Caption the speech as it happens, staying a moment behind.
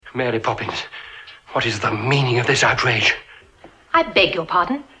Mary Poppins, what is the meaning of this outrage? I beg your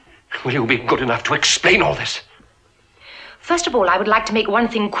pardon? Will you be good enough to explain all this? First of all, I would like to make one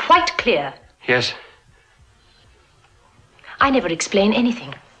thing quite clear. Yes? I never explain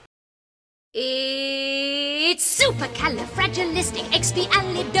anything. It's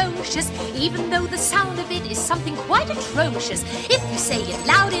supercalifragilisticexpialidocious, even though the sound of it is something quite atrocious. If you say it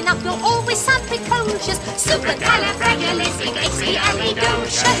loud enough, you'll always sound precocious.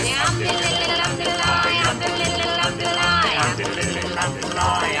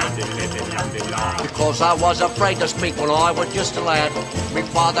 Because I was afraid to speak when I was just a lad. My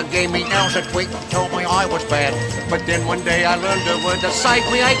father gave me nails a tweak and told me I was bad. But then one day I learned a word that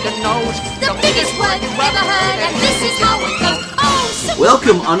saved me aching nose. The biggest word you've ever heard, and this is how it goes. Oh,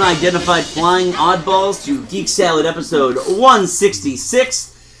 Welcome, unidentified flying oddballs, to Geek Salad episode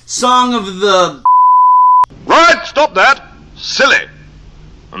 166, Song of the... Right, stop that! Silly.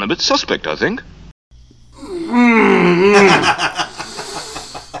 And a bit suspect, I think.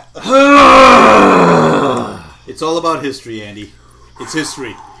 It's all about history, Andy. It's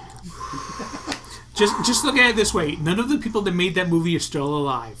history. Just look at it this way. None of the people that made that movie are still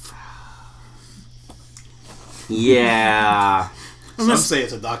alive. Yeah. Some say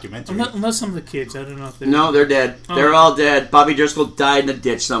it's a documentary. Unless some of the kids. I don't know if they're... No, they're dead. Oh. They're all dead. Bobby Driscoll died in a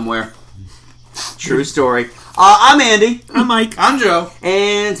ditch somewhere. True story. I'm Andy. I'm Mike. I'm Joe.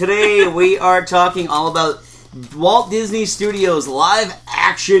 And today we are talking all about Walt Disney Studios live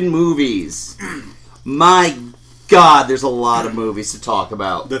action movies. My God, there's a lot of movies to talk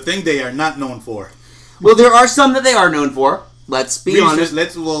about. The thing they are not known for. Well, there are some that they are known for. Let's be honest.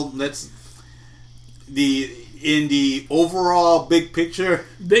 In the overall big picture,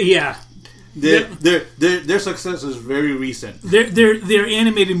 their success is very recent. Their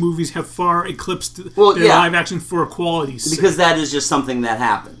animated movies have far eclipsed their live action for quality. Because that is just something that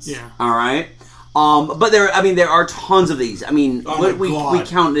happens. Yeah. All right. But there are tons of these. I mean, we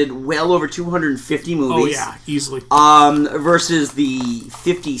counted well over 250 movies. Oh yeah, easily. Versus the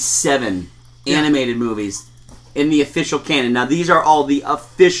 57 animated movies in the official canon. Now these are all the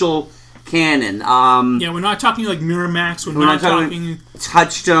official canon. We're not talking like Miramax. We're not talking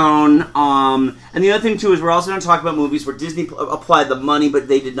Touchstone. And the other thing too is we're also going to talk about movies where Disney applied the money, but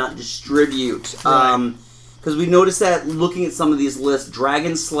they did not distribute. Right. Because we noticed that looking at some of these lists,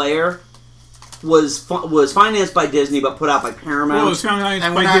 Dragon Slayer was financed by Disney but put out by Paramount. Well, it was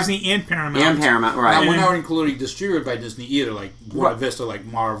financed by Disney and Paramount. And Paramount, right. And we're not including distributed by Disney either, like Buena Vista, like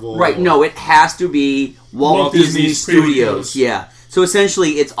Marvel. Right, no, it has to be Walt Disney Studios. Yeah. So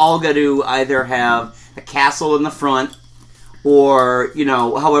essentially, it's all got to either have a castle in the front or,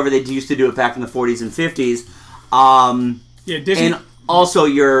 however they used to do it back in the 40s and 50s. Disney. And also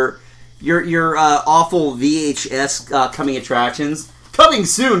your awful VHS coming attractions. Coming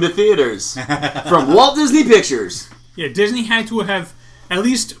soon to theaters from Walt Disney Pictures. Yeah, Disney had to have at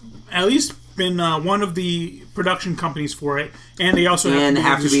least been one of the production companies for it, and they also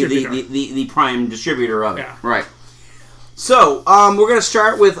have to be the prime distributor of it. Yeah. Right. So we're going to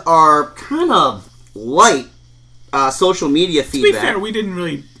start with our kind of light social media feedback. To be fair, we didn't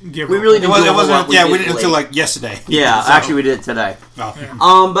really give. We really didn't. It wasn't. We did until like yesterday. Yeah, so. Actually, we did today. Oh.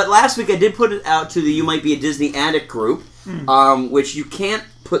 Yeah. But last week I did put it out to the You Might Be a Disney Addict group. Which you can't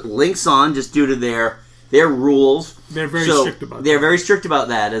put links on just due to their rules. They're very strict about that. They're very strict about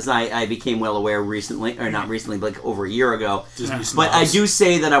that, as I became well aware recently, or not recently, but like over a year ago. But I do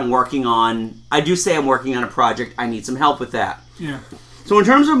say that I'm working on a project. I need some help with that. Yeah. So in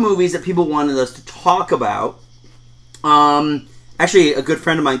terms of movies that people wanted us to talk about, actually a good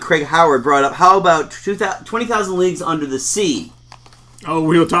friend of mine, Craig Howard, brought up, how about 20,000 Leagues Under the Sea? Oh,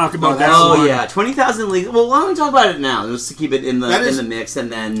 we'll talk about that. Oh, yeah. 20,000 Leagues. Well, why don't we talk about it now? Just to keep it in the mix,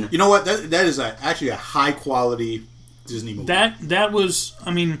 and then... You know what? That is actually a high-quality Disney movie. That was...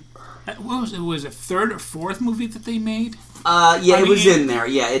 I mean... What was it? Was it third or fourth movie that they made? It was in there.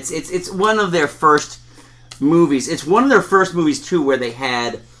 Yeah, it's one of their first movies. It's one of their first movies, too, where they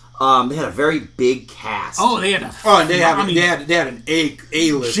had a very big cast. Oh, they had they had an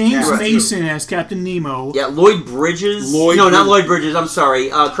A-list James cast. Mason as Captain Nemo. Yeah, Lloyd Bridges. Not Lloyd Bridges. I'm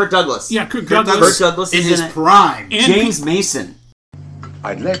sorry. Kirk Douglas. Yeah, Kirk Douglas in his prime. And James Mason.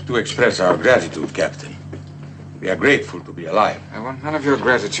 I'd like to express our gratitude, Captain. We are grateful to be alive. I want none of your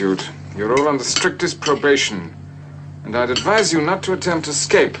gratitude. You're all on the strictest probation. And I'd advise you not to attempt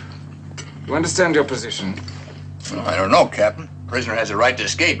escape. You understand your position? Well, I don't know, Captain. Prisoner has a right to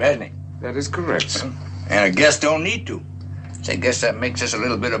escape, hasn't he? That is correct. And a guest don't need to. So I guess that makes us a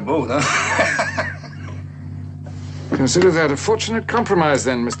little bit of both, huh? Consider that a fortunate compromise,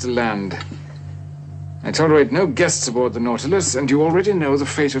 then, Mr. Land. I tolerate no guests aboard the Nautilus, and you already know the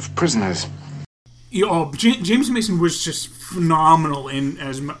fate of prisoners. James Mason was just phenomenal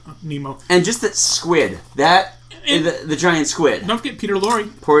as Nemo. And just that squid. The giant squid. Don't forget Peter Lorre.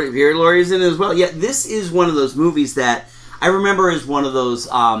 Peter Lorre's in it as well. Yeah, this is one of those movies that I remember as one of those,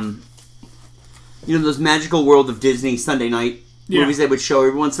 those Magical World of Disney Sunday night movies they would show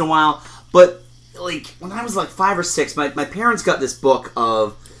every once in a while. But, like, when I was like 5 or 6, my parents got this book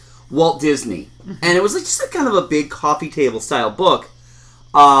of Walt Disney. And it was like just kind of a big coffee table style book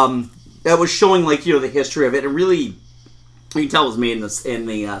that was showing, like, the history of it. And really, you can tell it was made in the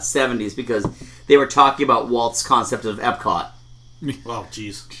 70s because they were talking about Walt's concept of Epcot. Oh,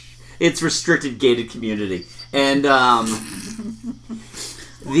 jeez. It's restricted gated community. And,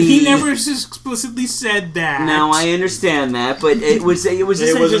 he never explicitly said that. No, I understand that, but it was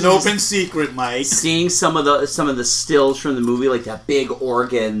an open secret, Mike. Seeing some of the stills from the movie, like that big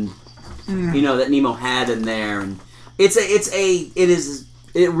organ, that Nemo had in there, and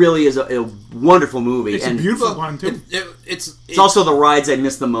it really is a wonderful movie. It's a beautiful one too. It's also the rides I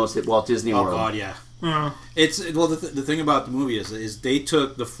miss the most at Walt Disney World. Oh God, yeah. The thing about the movie is they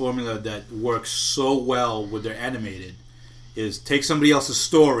took the formula that works so well with their animated. Is take somebody else's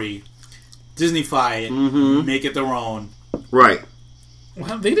story, Disneyfy it, make it their own. Right.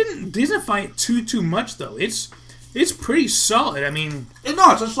 Well, they didn't Disneyfy it too much though. It's pretty solid. I mean,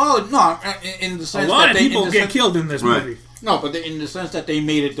 no, it's a solid. No, in the sense a lot of people get killed in this movie. No, but in the sense that they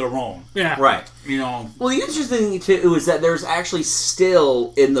made it their own. Yeah. Right. Well, the interesting thing too is that there's actually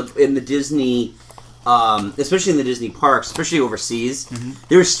still in the Disney. Especially in the Disney parks, especially overseas,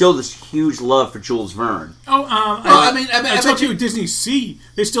 there's still this huge love for Jules Verne. I told you Disney Sea,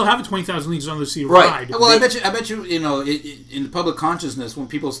 they still have a 20,000 Leagues Under the Sea ride. Well, I bet you, in the public consciousness, when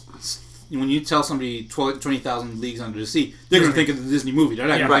you tell somebody 20,000 Leagues Under the Sea, they're going to think of the Disney movie. They're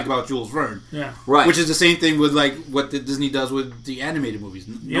not going to think about Jules Verne. Yeah. Right. Which is the same thing with like what the Disney does with the animated movies.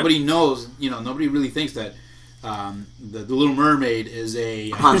 Nobody knows, nobody really thinks that. The Little Mermaid is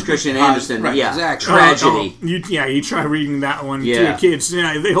a Hans Christian Andersen, exactly. Tragedy. You try reading that one to your kids.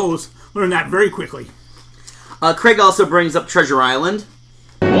 Yeah, they always learn that very quickly. Craig also brings up Treasure Island.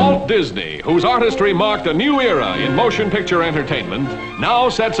 Walt Disney, whose artistry marked a new era in motion picture entertainment, now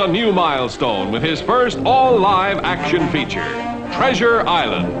sets a new milestone with his first all-live action feature, Treasure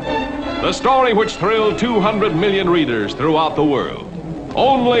Island, the story which thrilled 200 million readers throughout the world.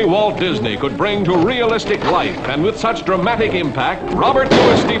 Only Walt Disney could bring to realistic life, and with such dramatic impact, Robert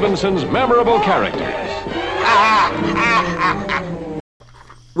Louis Stevenson's memorable characters.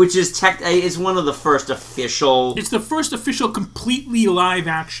 Which is one of the first official... It's the first official completely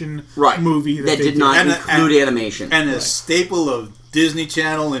live-action movie that did not include animation. And a staple of Disney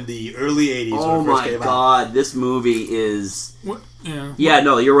Channel in the early 80s Oh when it first came my God, out. this movie is... Yeah. Yeah,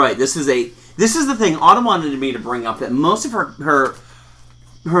 no, you're right. This is the thing Autumn wanted me to bring up, that most of her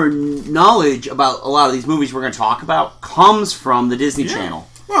knowledge about a lot of these movies we're going to talk about comes from the Disney Channel.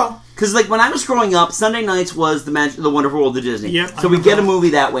 Well, because like when I was growing up, Sunday nights was the Wonderful World of Disney. Yep, so we get a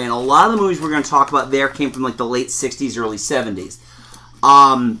movie that way, and a lot of the movies we're going to talk about there came from like the late '60s, early '70s.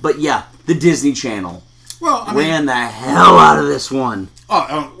 But yeah, the Disney Channel ran the hell out of this one.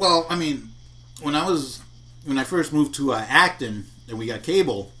 Well, I mean, when I first moved to Acton and we got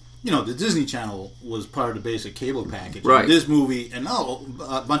cable. The Disney Channel was part of the basic cable package. Right. And this movie and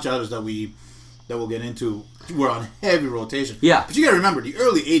a bunch of others that we'll get into were on heavy rotation. Yeah. But you got to remember, the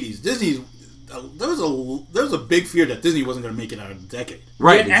early '80s, Disney. There was a big fear that Disney wasn't going to make it out of the decade.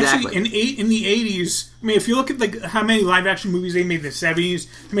 Right. Yeah, exactly. Actually, in the '80s, I mean, if you look at like how many live action movies they made in the '70s,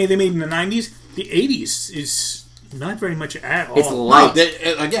 how many they made in the '90s, the '80s is not very much at all. It's light.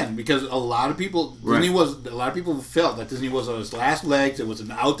 Again, because a lot of people felt that Disney was on its last legs. It was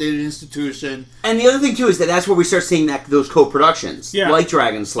an outdated institution. And the other thing too is that's where we start seeing those co-productions, like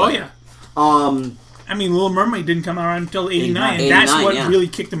Dragon Slayer. Oh yeah. I mean, Little Mermaid didn't come out until '89, and that's what really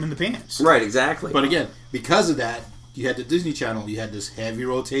kicked them in the pants. Right, exactly. But again, because of that, you had the Disney Channel. You had this heavy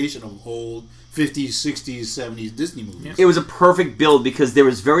rotation of old 50s, 60s, 70s Disney movies. It was a perfect build because there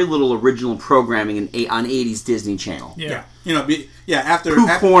was very little original programming on '80s Disney Channel. Yeah. After Pooh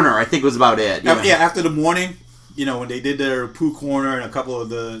Corner, I think was about it. After the morning, when they did their Pooh Corner and a couple of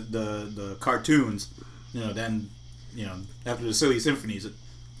the cartoons, then after the Silly Symphonies.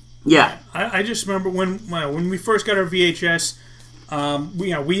 Yeah. I just remember when we first got our VHS,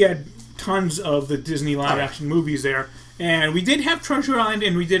 we had tons of the Disney live action movies there, and we did have Treasure Island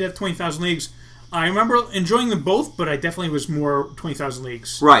and we did have 20,000 Leagues. I remember enjoying them both, but I definitely was more 20,000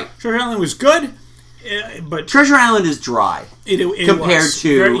 Leagues. Right. Treasure Island was good. But Treasure Island is dry compared was.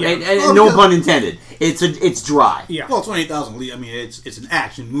 to, and no pun intended. It's dry. Yeah. Well, 28,000 Leagues. I mean, it's an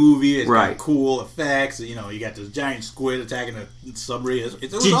action movie. It's Right. got cool effects. You know, you got this giant squid attacking a submarine.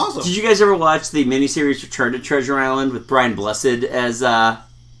 It was awesome. Did you guys ever watch the miniseries Return to Treasure Island with Brian Blessed as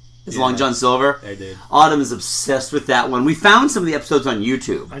Long John Silver? I did. Autumn is obsessed with that one. We found some of the episodes on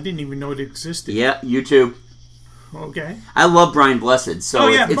YouTube. I didn't even know it existed. Yeah, YouTube. Okay. I love Brian Blessed, so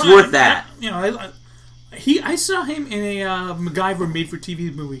it's but worth that. I saw him in a MacGyver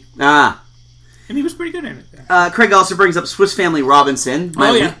made-for-TV movie. And he was pretty good in it. Craig also brings up Swiss Family Robinson.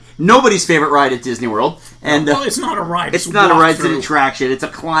 Nobody's favorite ride at Disney World. And well, it's not a ride. It's not a ride, it's an attraction. It's a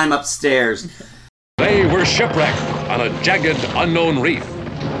climb upstairs. They were shipwrecked on a jagged, unknown reef.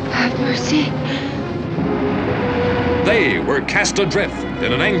 Have mercy. They were cast adrift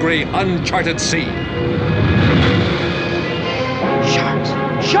in an angry, uncharted sea. Sharks!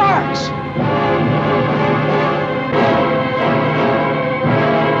 Sharks!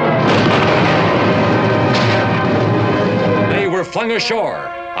 They were flung ashore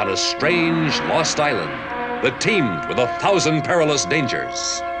on a strange, lost island that teemed with 1,000 perilous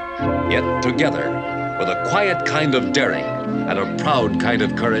dangers. Yet together, with a quiet kind of daring and a proud kind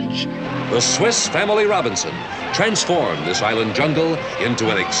of courage, the Swiss Family Robinson transformed this island jungle into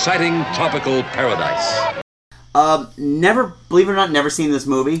an exciting tropical paradise. Never, believe it or not, never seen this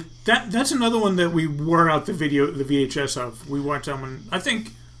movie. That's another one that we wore out the VHS of. We watched that one.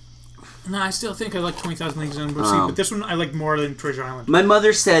 I still think I like 20,000 Leagues Under the Sea, but this one I like more than Treasure Island. My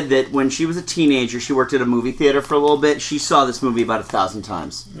mother said that when she was a teenager, she worked at a movie theater for a little bit. She saw this movie about 1,000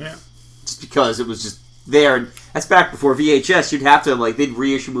 times. Yeah. Just because it was just there. And that's back before VHS. You'd have to, they'd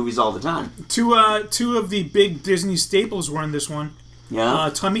reissue movies all the time. Two of the big Disney staples were in this one.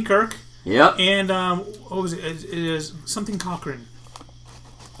 Yeah. Tommy Kirk. Yep. And, what was it? It is something Cochran.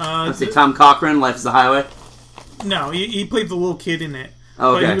 Let's say Tom Cochran, Life is the Highway? No, he played the little kid in it.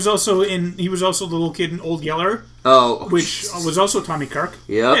 Oh, okay. But he was also the little kid in Old Yeller. Oh. Which was also Tommy Kirk.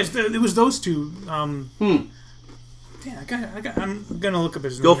 Yep. Yes, it was those two. Yeah, I'm going to look up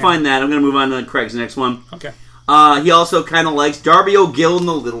his name. Go find that. I'm going to move on to Craig's next one. Okay. He also kind of likes Darby O'Gill and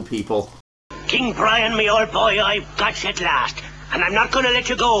the Little People. King Brian, me old boy, I've got you at last. And I'm not going to let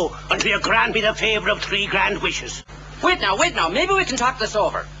you go until you grant me the favour of 3 grand wishes. Wait now. Maybe we can talk this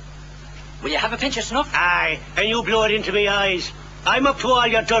over. Will you have a pinch of snuff? Aye, and you blow it into me eyes. I'm up to all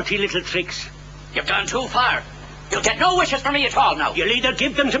your dirty little tricks. You've gone too far. You'll get no wishes from me at all now. You'll either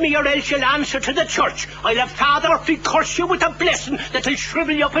give them to me or else you'll answer to the church. I'll have Father curse you with a blessing that'll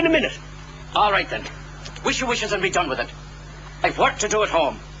shrivel you up in a minute. All right then. Wish your wishes and be done with it. I've work to do at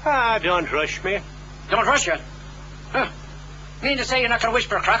home. Don't rush me. Don't rush you? Huh. Mean to say you're not going to wish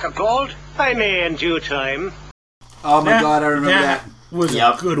for a crack of gold? I may in due time. Oh my God, I remember that. Was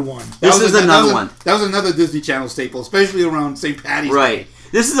a good one. This is another one. That was another Disney Channel staple, especially around St. Patty's Day.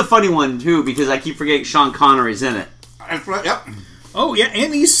 This is a funny one, too, because I keep forgetting Sean Connery's in it. Yep. Oh, yeah,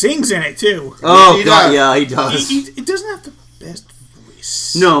 and he sings in it, too. Oh, he God, yeah, he does. He doesn't have the best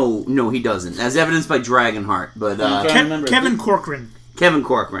voice. No, he doesn't. As evidenced by Dragonheart, but... Kevin Corcoran. Kevin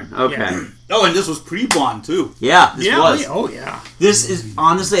Corcoran, okay. Yeah. Oh, and this was pre-Bond, too. Yeah, this was. Oh, yeah. This is,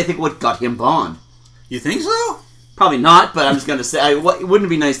 honestly, I think what got him Bond. You think so? Probably not, but I'm just going to say, wouldn't it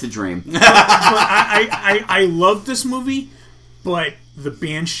be nice to dream? but I love this movie, but the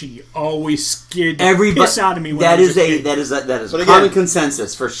Banshee always scared the piss out of me when I was a kid. That is common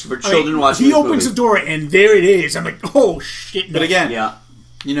consensus for children watching He this opens movie. the door, and there it is. I'm like, oh, shit. No. But again, yeah.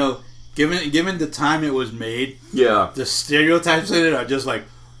 You know, given the time it was made, yeah, the stereotypes in it are just like,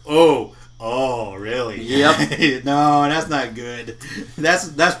 oh, really? Yep. No, that's not good.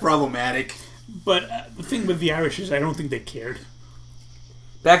 That's problematic. But the thing with the Irish is I don't think they cared.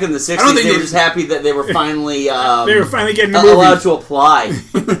 Back in the 60s, they were just happy that they were finally they were finally getting allowed to apply.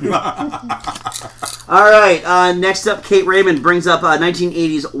 All right, next up, Kate Raymond brings up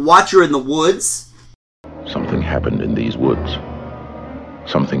 1980s Watcher in the Woods. Something happened in these woods.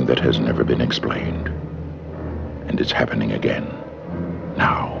 Something that has never been explained. And it's happening again.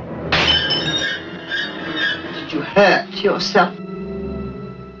 Now. Did you hurt yourself?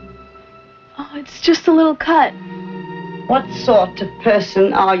 Oh, it's just a little cut. What sort of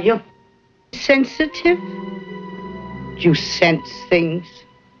person are you? Sensitive? Do you sense things?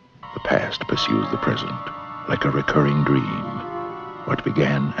 The past pursues the present like a recurring dream. What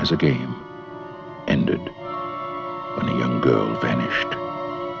began as a game ended when a young girl vanished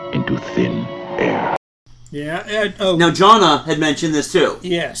into thin air. Yeah. Now, Jonna had mentioned this too.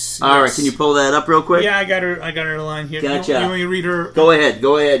 Yes. All right, can you pull that up real quick? Yeah, I got her line here. Gotcha. You want me to read her? Go ahead.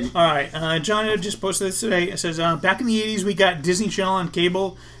 All right. Jonna just posted this today. It says, back in the 80s, we got Disney Channel on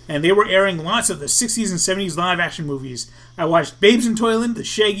cable, and they were airing lots of the 60s and 70s live-action movies. I watched Babes in Toyland, The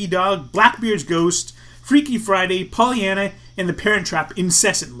Shaggy Dog, Blackbeard's Ghost, Freaky Friday, Pollyanna, and The Parent Trap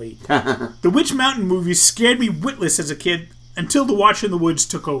incessantly. The Witch Mountain movies scared me witless as a kid until The Watcher in the Woods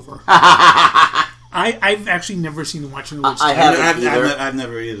took over. I've actually never seen The Watcher in the Woods. I haven't either. I've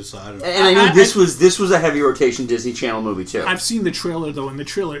never either, so I don't know. And I know this was a heavy rotation Disney Channel movie too. I've seen the trailer though, and the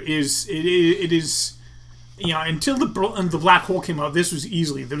trailer is until the Black Hole came out, this was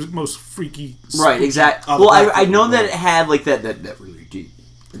easily the most freaky. Right, exactly. Well, I know that it had like that really deep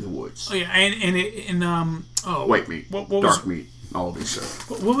in the woods. Oh yeah, and white meat, dark meat, all of these stuff.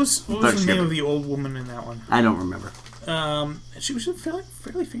 What was the name of the old woman in that one? I don't remember. She was a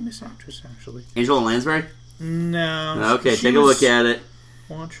fairly famous actress, actually. Angela Lansbury? No. Okay, take a look at it.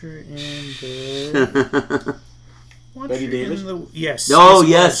 Watcher in the... Betty Davis? Yes. Oh,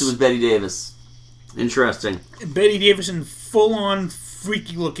 yes, it was Betty Davis. Interesting. Betty Davis and full-on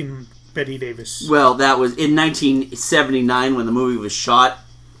freaky-looking Betty Davis. Well, that was in 1979 when the movie was shot.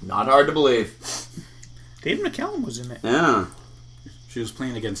 Not hard to believe. David McCallum was in it. Yeah. She was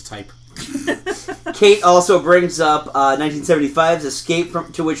playing against type. Kate also brings up 1975's Escape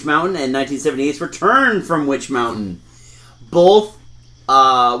to Witch Mountain and 1978's Return from Witch Mountain. Both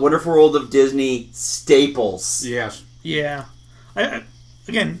Wonderful World of Disney staples. Yes. Yeah. I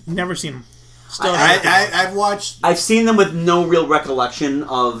again, never seen them. I've watched... I've seen them with no real recollection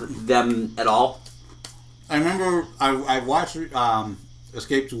of them at all. I remember I watched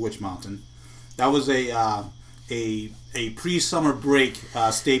Escape to Witch Mountain. That was a pre-summer break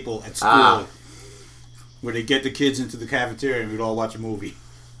staple at school, where they get the kids into the cafeteria and we'd all watch a movie.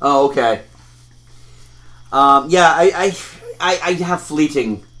 Oh, okay. Yeah, I have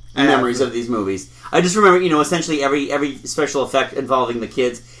fleeting memories of these movies. I just remember, essentially every special effect involving the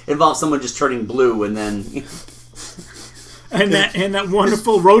kids involves someone just turning blue, and then and that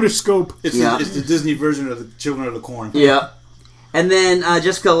wonderful rotoscope. It's the Disney version of the Children of the Corn. Yeah. And then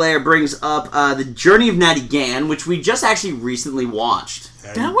Jessica Lair brings up The Journey of Natty Gann, which we just actually recently watched.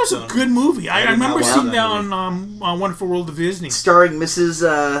 That was a good movie. I remember seeing that on Wonderful World of Disney. Starring Mrs.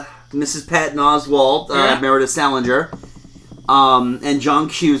 Patton Oswalt, Meredith Salinger, and John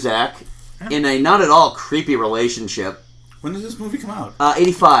Cusack in a not at all creepy relationship. When did this movie come out?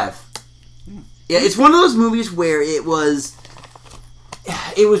 85. Yeah, it's one of those movies where it was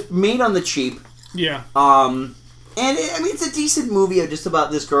made on the cheap. Yeah. And it's a decent movie just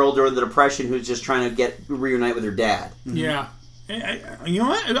about this girl during the Depression who's just trying to reunite with her dad. Yeah. You know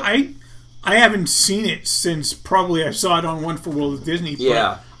what? I haven't seen it since probably I saw it on Wonderful World of Disney.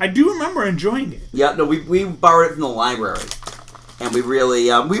 Yeah. I do remember enjoying it. Yeah, no, we borrowed it from the library. And we really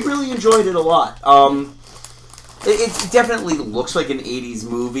enjoyed it a lot. It definitely looks like an 80s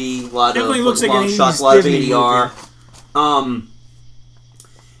movie. A lot definitely of looks like long an 80s shots, a lot Disney of ADR.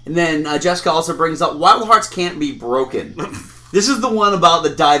 And then Jessica also brings up Wild Hearts Can't Be Broken. This is the one about the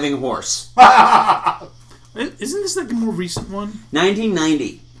diving horse. Isn't this like a more recent one?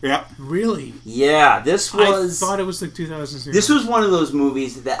 1990. Yeah. Really? Yeah, this was... I thought it was like 2006. This was one of those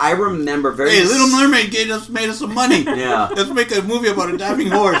movies that I remember very... Hey, Little Mermaid made us some money. Yeah. Let's make a movie about a diving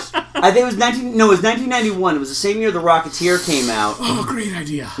horse. I think it was 1991. It was the same year The Rocketeer came out. Oh, great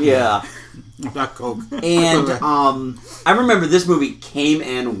idea. Yeah. Not Coke. And I remember this movie came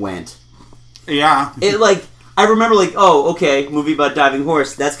and went. Yeah. I remember oh, okay, movie about diving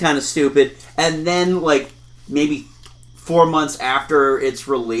horse. That's kind of stupid. And then maybe 4 months after its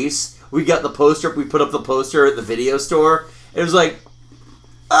release, we got the poster. We put up the poster at the video store. It was like,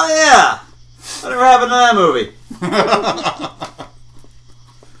 oh yeah, whatever happened to that movie?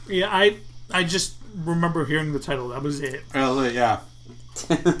 Yeah, I just remember hearing the title. That was it. Yeah.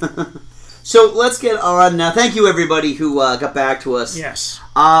 So let's get on now. Thank you everybody who got back to us. Yes.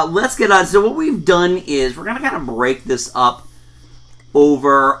 Let's get on. So what we've done is we're going to kind of break this up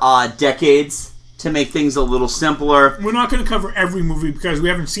over decades to make things a little simpler. We're not going to cover every movie because we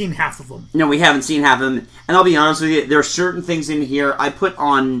haven't seen half of them. No, we haven't seen half of them. And I'll be honest with you, there are certain things in here I put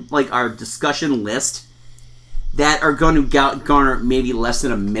on our discussion list that are going to garner maybe less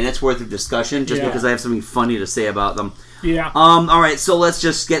than a minute's worth of discussion just because I have something funny to say about them. Yeah. All right, so let's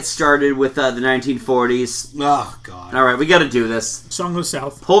just get started with the 1940s. Oh, God. All right, we got to do this. Song of the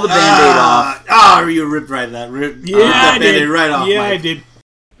South. Pull the Band-Aid off. You ripped right that. I did. Right off, yeah, Mike. I did.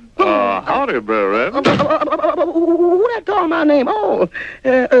 Howdy, Brother. Who that called my name? Oh,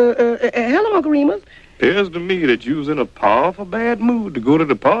 hello, Uncle Remus. Appears to me that you was in a powerful bad mood to go to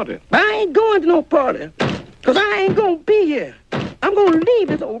the party. I ain't going to no party. Because I ain't going to be here. I'm going to leave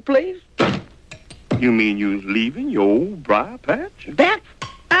this old place. You mean you leaving your old briar patch? That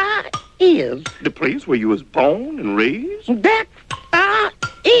I is. The place where you was born and raised? That I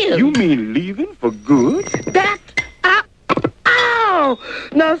is. You mean leaving for good? That I... Ow!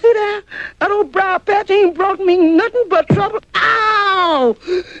 Now, see that? That old briar patch ain't brought me nothing but trouble. Ow!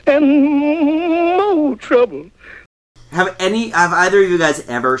 And more trouble. Have either of you guys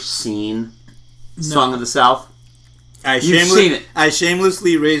ever seen Song of the South? You've seen it. I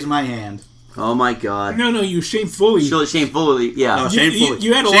shamelessly raised my hand. Oh my God! No, you shamefully. Shamefully, yeah. No, shamefully.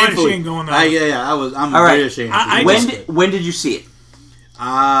 You had a lot of shame going on. I'm All right. very ashamed. When did you see it?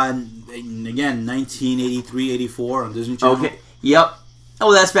 Again, 1983, 84 on Disney Channel. Okay. Yep.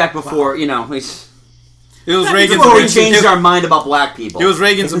 Oh, that's back before It was Reagan's. before we changed our mind about black people. It was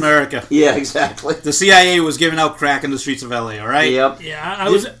Reagan's America. Yeah, exactly. The CIA was giving out crack in the streets of LA. All right. Yep. Yeah,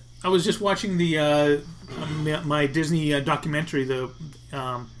 I was just watching the my Disney documentary, the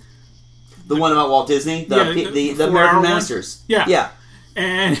one about Walt Disney, the American Masters. Yeah.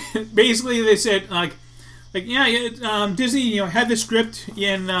 And basically, they said Disney, had the script,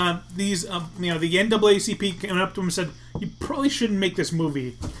 and these, the NAACP came up to him and said, "You probably shouldn't make this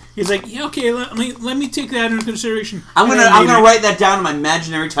movie." He's like, "Yeah, okay, let me take that into consideration." I'm gonna write that down on my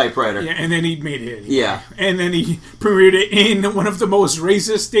imaginary typewriter. Yeah, and then he made it. Yeah, and then he premiered it in one of the most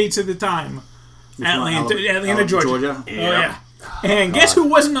racist states at the time, Atlanta, Georgia. Yeah. Oh yeah. And guess who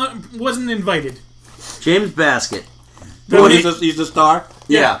wasn't invited? James Baskett. He's the star?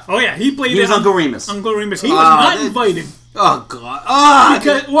 Yeah. Oh, yeah. He played Uncle Remus. Uncle Remus. He was not invited. Oh, God.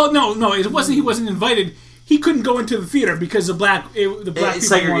 Because, no. It wasn't he wasn't invited. He couldn't go into the theater because the black people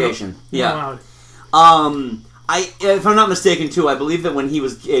segregation. weren't allowed. If I'm not mistaken, too, I believe that when he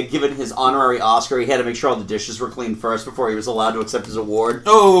was given his honorary Oscar, he had to make sure all the dishes were clean first before he was allowed to accept his award.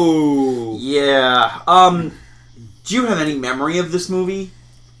 Oh. Yeah. Do you have any memory of this movie?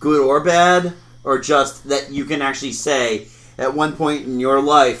 Good or bad? Or just that you can actually say, at one point in your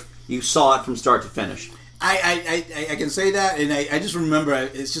life, you saw it from start to finish? I can say that, and I just remember,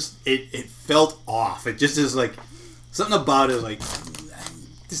 it's just, it felt off. It just is like, something about it was like,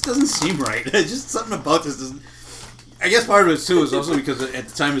 this doesn't seem right. Just something about this doesn't... I guess part of it, too, is also because at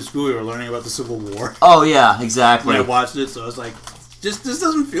the time in school, we were learning about the Civil War. Oh, yeah, exactly. When I watched it, so I was like, this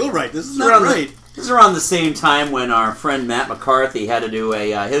doesn't feel right. This is not right. This is around the same time when our friend Matt McCarthy had to do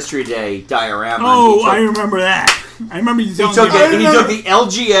a History Day diorama. Oh, I remember that. I remember you telling me. He took the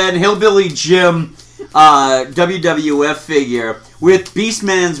LGN Hillbilly Jim WWF figure with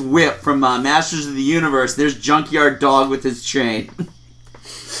Beastman's whip from Masters of the Universe. There's Junkyard Dog with his chain.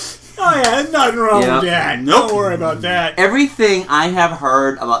 Oh, yeah, there's nothing wrong with that. Nope. Don't worry about that. Everything I have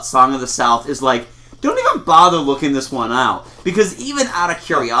heard about Song of the South is like, don't even bother looking this one out. Because even out of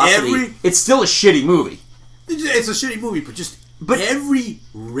curiosity, it's still a shitty movie. It's a shitty movie, but every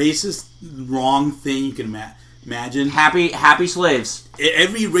racist wrong thing you can imagine. Happy slaves.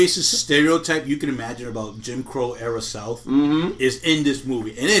 Every racist stereotype you can imagine about Jim Crow era South is in this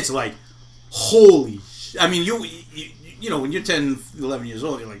movie. And it's like, holy I mean, you know, when you're 10, 11 years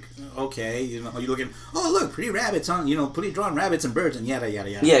old, you're like, okay, you're looking, oh, look, pretty rabbits on, pretty drawn rabbits and birds and yada, yada,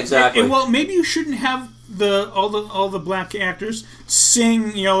 yada. Yeah, exactly. And, well, maybe you shouldn't have all the black actors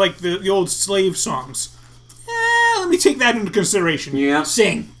sing, like the old slave songs. Let me take that into consideration. Yeah.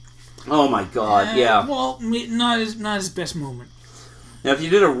 Sing. Oh, my God, yeah. Well, not his best moment. Now,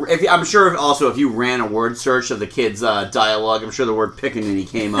 I'm sure also if you ran a word search of the kids' dialogue, I'm sure the word pickaninny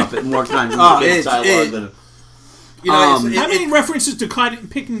came up at more times in the kids' dialogue than... how many references to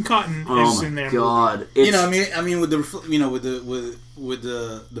picking cotton is in there? Oh my God! I mean, with the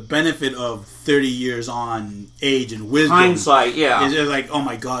benefit of 30 years on age and wisdom, hindsight, yeah, it's like, oh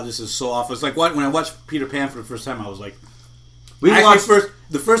my God, this is so awful. It's like when I watched Peter Pan for the first time, I was like,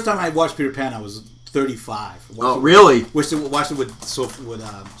 the first time I watched Peter Pan, I was 35. Oh, really? Watched it with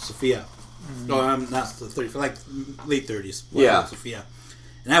Sophia. No, not 35, like late 30s. Yeah, Sophia.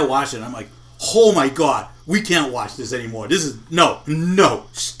 And I watched it, and I'm like, oh my God, we can't watch this anymore. This is no,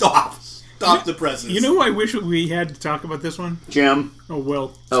 stop the presence. You know who I wish we had to talk about this one? Jim. Oh,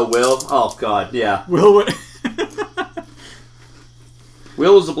 Will. Oh God, yeah. Will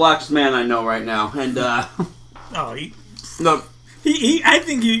is the blackest man I know right now, and I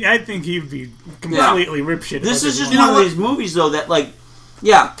think he'd be completely ripshit. This is just one of these movies, though, that I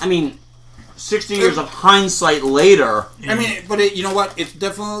mean, 60 years of hindsight later. I mean, but you know what? It's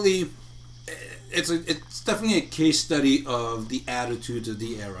definitely. It's definitely a case study of the attitudes of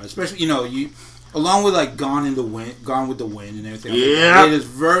the era, especially along with Gone with the Wind and everything. Yeah, it is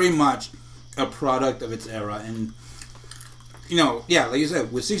very much a product of its era, and like you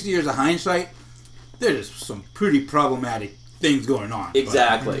said, with 60 years of hindsight, there's some pretty problematic things going on.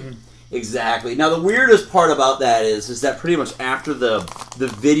 Exactly. Exactly. Now, the weirdest part about that is that pretty much after the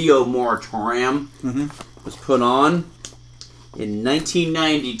video moratorium was put on, in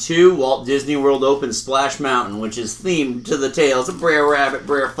 1992, Walt Disney World opened Splash Mountain, which is themed to the tales of Brer Rabbit,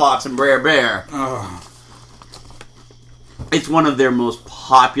 Brer Fox, and Brer Bear. Oh. It's one of their most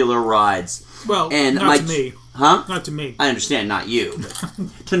popular rides. Well, and not to me. Huh? Not to me. I understand, not you.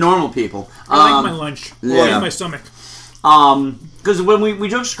 But to normal people. I like my lunch. Or in my stomach. Because when we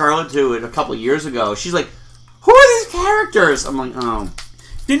took Scarlett to it a couple of years ago, she's like, "Who are these characters?" I'm like, "Oh,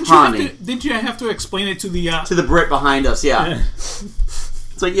 Didn't you have to explain it to the Brit behind us? Yeah.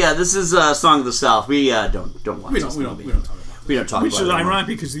 It's like, yeah, this is Song of the South. We don't watch this movie. We don't talk Which about it. is ironic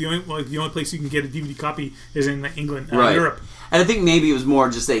because the only place you can get a DVD copy is in England, Right. Europe. And I think maybe it was more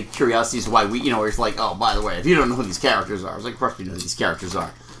just a curiosity as to why we, where it's like, oh, by the way, if you don't know who these characters are, I was like, of course we know who these characters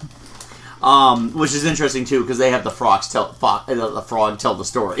are. Which is interesting too because they have the frog tell the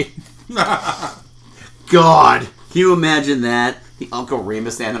story. God, can you imagine that? The Uncle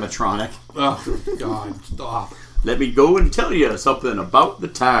Remus animatronic. Oh God, stop! Let me go and tell you something about the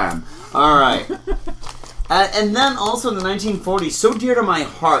time. All right. And then also in the 1940s, so dear to my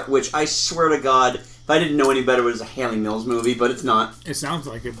heart, which I swear to God, if I didn't know any better, it was a Haley Mills movie, but it's not. It sounds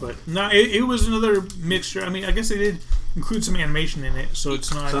like it, but no, it was another mixture. I mean, I guess they did include some animation in it, so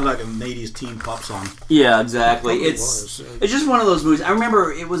it's not. Sounds like an 80s teen pop song. Yeah, exactly. It It's just one of those movies. I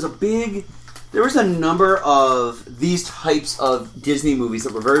remember it was a big. There was a number of these types of Disney movies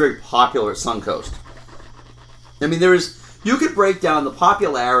that were very, very popular at Suncoast. I mean, you could break down the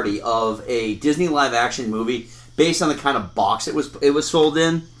popularity of a Disney live-action movie based on the kind of box it was sold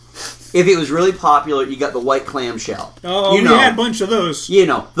in. If it was really popular, you got the white clamshell. Oh, we had a bunch of those.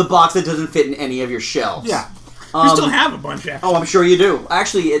 The box that doesn't fit in any of your shelves. Yeah. We still have a bunch, actually. Oh, I'm sure you do.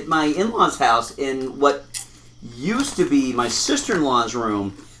 Actually, at my in-laws' house, in what used to be my sister-in-law's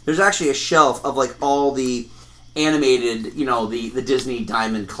room, there's actually a shelf of like all the animated, the Disney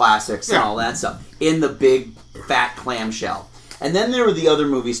Diamond classics and all that stuff in the big fat clamshell. And then there were the other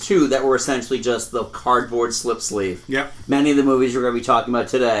movies too that were essentially just the cardboard slip sleeve. Yep. Many of the movies we're going to be talking about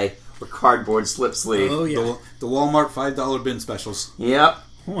today were cardboard slip sleeve. Oh yeah. The Walmart $5 bin specials. Yep.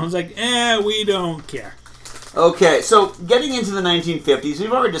 One's like, we don't care. Okay, so getting into the 1950s,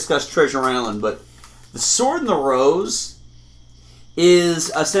 we've already discussed Treasure Island, but The Sword and the Rose is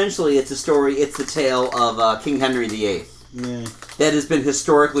essentially, it's the tale of King Henry VIII. Yeah. That has been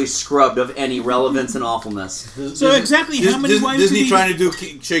historically scrubbed of any relevance and awfulness. So exactly how many wives Disney did he... trying to do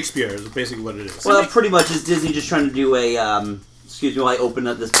Shakespeare is basically what it is. Well, pretty much is Disney just trying to do a, excuse me while I open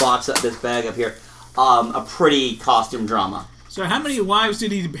up this bag up here, a pretty costume drama. So how many wives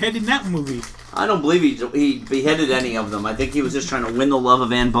did he behead in that movie? I don't believe he beheaded any of them. I think he was just trying to win the love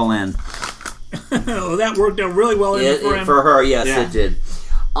of Anne Boleyn. Well, that worked out really well for him. For her, yes, it did.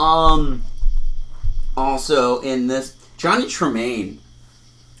 Also, in this, Johnny Tremaine.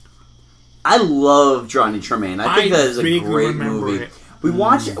 I love Johnny Tremaine. I think that is a great movie. We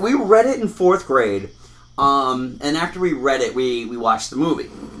read it in 4th grade, and after we read it, we watched the movie.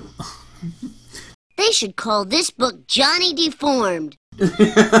 They should call this book Johnny Deformed.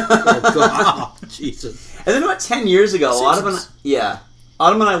 Oh, God. Jesus. And then about 10 years ago, Autumn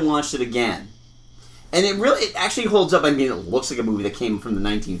and I watched it again. And it actually holds up. I mean, it looks like a movie that came from the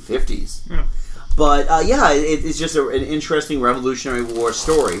 1950s. Yeah. But, it's just an interesting Revolutionary War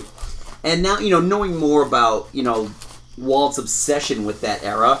story. And now, knowing more about, Walt's obsession with that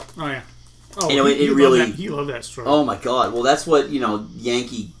era. Oh, yeah. Oh, he loved that story. Oh, my God. Well, that's what,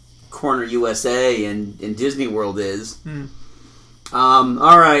 Yankee Corner USA and Disney World is.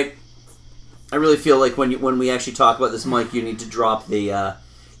 All right. I really feel like when we actually talk about this, Mike, you need to drop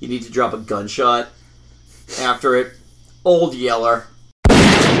a gunshot after it. Old Yeller.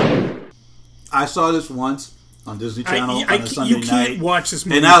 I saw this once on Disney Channel on a Sunday night. You can't watch this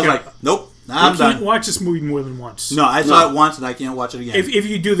movie. And I was like, nope, I'm done. You can't watch this movie more than once. No, I saw it once and I can't watch it again. If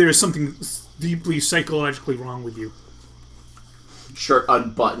you do, there is something deeply psychologically wrong with you. Shirt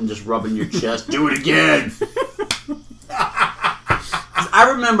unbuttoned, just rubbing your chest. Do it again. I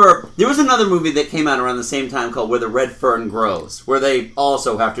remember there was another movie that came out around the same time called Where the Red Fern Grows, where they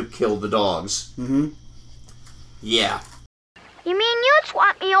also have to kill the dogs. Mm-hmm. Yeah. You mean you'd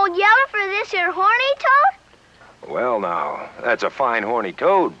swap me Old Yeller for this here horny toad? Well, now, that's a fine horny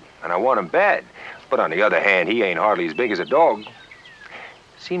toad, and I want him bad. But on the other hand, he ain't hardly as big as a dog.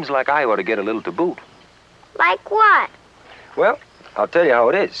 Seems like I ought to get a little to boot. Like what? Well, I'll tell you how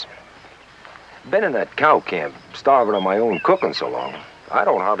it is. Been in that cow camp, starving on my own cooking so long, I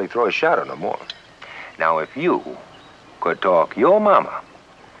don't hardly throw a shadow no more. Now, if you could talk your mama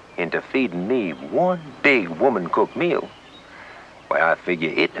into feeding me one big woman-cooked meal, why, I figure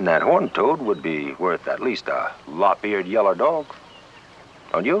it and that horned toad would be worth at least a lop-eared yellow dog.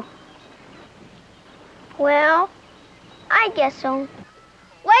 Don't you? Well, I guess so. Will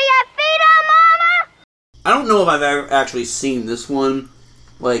you feed her, Mama? I don't know if I've ever actually seen this one,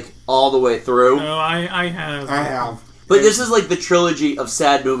 like, all the way through. No, I have. I have. But this is like the trilogy of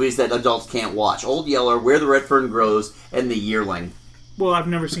sad movies that adults can't watch. Old Yeller, Where the Red Fern Grows, and The Yearling. Well, I've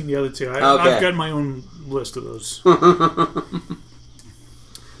never seen the other two. Okay. I've got my own list of those.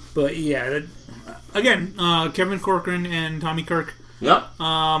 But yeah, again, Kevin Corcoran and Tommy Kirk. Yep.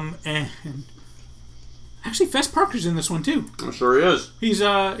 And actually, Fess Parker's in this one too. I'm sure he is. He's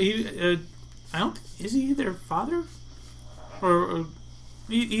I don't. Is he their father? Or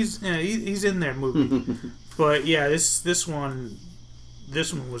he's in their movie. But yeah, this one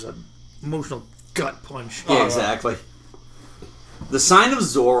was an emotional gut punch. Yeah, exactly. The Sign of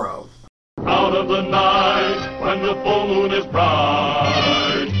Zorro. Out of the night, when the full moon is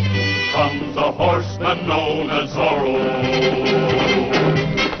bright, comes a horseman known as Zorro.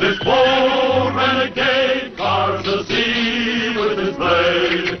 This bold renegade carves a Z with his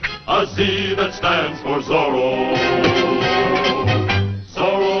blade, a Z that stands for Zorro.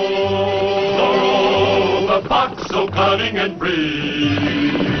 Zorro, the fox so cunning and free.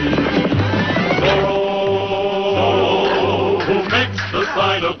 Zorro, who makes the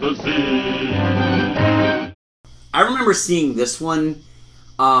sign of the Z. I remember seeing this one.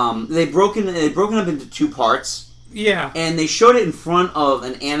 They'd broken up into two parts. Yeah. And they showed it in front of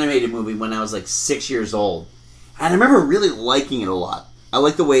an animated movie when I was like 6 years old. And I remember really liking it a lot. I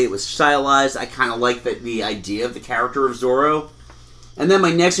liked the way it was stylized. I kind of liked the idea of the character of Zorro. And then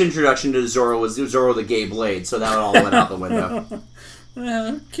my next introduction to Zorro was Zorro the Gay Blade, so that all went out the window.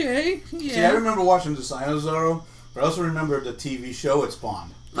 Okay, yeah. See, I remember watching The Sign of Zorro, but I also remember the TV show it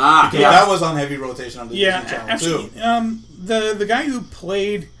spawned. Because that was on heavy rotation on the Disney Channel, actually, too. The guy who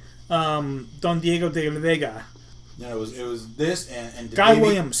played Don Diego de la Vega. Yeah, it was this and Guy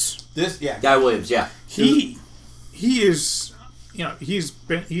Williams. Guy Williams, yeah. He is, he's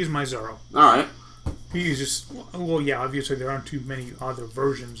my Zorro. All right. He's just, well, yeah, obviously there aren't too many other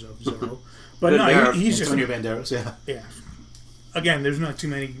versions of Zorro. But Banderas. no, he's just... Antonio Banderas, yeah. Yeah. Again, there's not too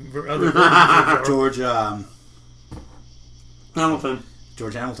many other versions of Zorro. George Hamilton.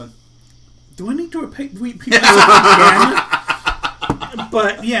 George Hamilton. Do I need to repeat this again?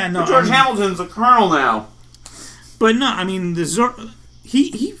 But, yeah, no. George Hamilton's a colonel now. But no, I mean, the Zorro...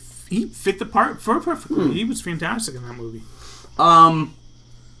 He fit the part perfectly. He was fantastic in that movie. All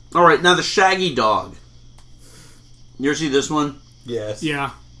right, now the Shaggy Dog. You ever see this one? Yes.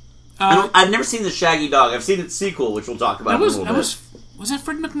 Yeah. I've never seen the Shaggy Dog. I've seen its sequel, which we'll talk about in a little bit. Was that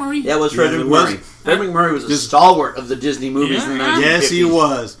Fred McMurray? Yeah, it was Fred McMurray. Fred McMurray was a stalwart of the Disney movies in the 1950s. Yes, he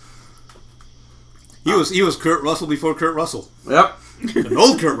was. He was Kurt Russell before Kurt Russell. Yep. An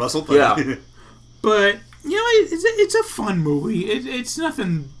old Kurt Russell. But yeah. But, it's a fun movie. It's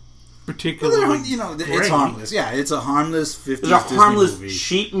nothing particularly it's harmless. Yeah, it's a harmless 50s Those are harmless, Disney movie.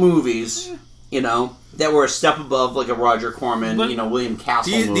 cheap movies, that were a step above like a Roger Corman, William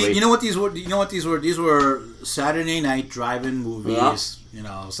Castle movie. You know what these were? These were Saturday night drive-in movies.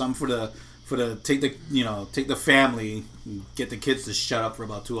 Yeah. Some for the take the family, and get the kids to shut up for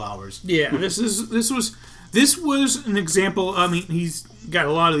about 2 hours. Yeah, this was an example. I mean, he's got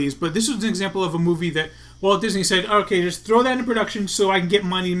a lot of these, but this was an example of a movie that Walt Disney said, "Okay, just throw that into production so I can get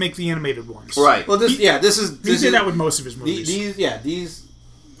money to make the animated ones." Right. Well, he did that with most of his movies. These.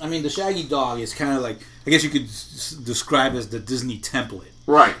 I mean, the Shaggy Dog is kind of like, I guess you could describe as the Disney template,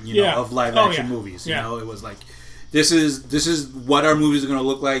 right? Of live action movies. It was like, this is what our movies are going to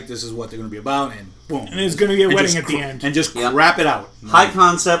look like. This is what they're going to be about, and boom. And it's going to be a wedding at the end, and just wrap it out. High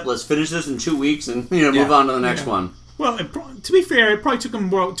concept. Let's finish this in 2 weeks, and move on to the next one. Well, to be fair, it probably took him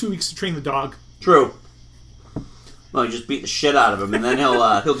about 2 weeks to train the dog. True. Well, you just beat the shit out of him, and then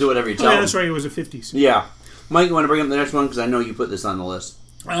he'll do whatever you tell him. That's right. It was the 50s. Yeah, Mike, you want to bring up the next one because I know you put this on the list.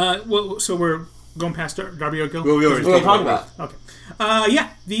 Well, so we're going past Darby O'Gill. We'll talk about it. Okay.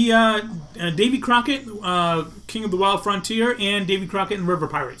 The Davy Crockett, King of the Wild Frontier, and Davy Crockett and River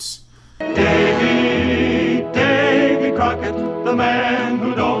Pirates. Davy Crockett, the man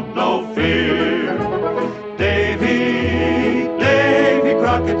who don't know fear. Davy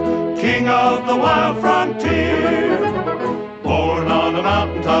Crockett, King of the Wild Frontier. Born on a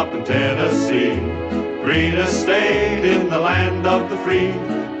mountaintop in Tennessee, greenest state in the land of the free.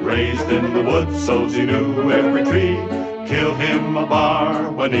 Raised in the woods so he knew every tree. Killed him a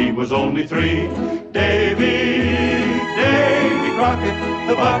bar when he was only 3. Davy Crockett,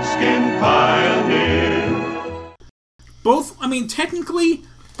 the buckskin pioneer. Both, technically,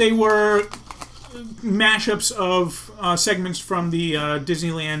 they were mashups of segments from the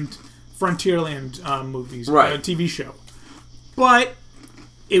Disneyland Frontierland movies, Right. TV show. But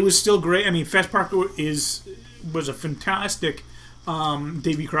it was still great. I mean, Fast Park was a fantastic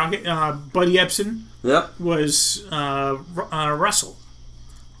Davy Crockett. Buddy Ebsen was Russell.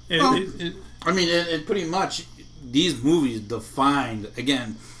 I mean, it pretty much these movies defined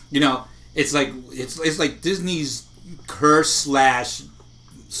again. It's like Disney's curse /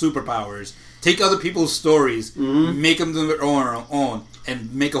 superpowers. Take other people's stories, make them their own,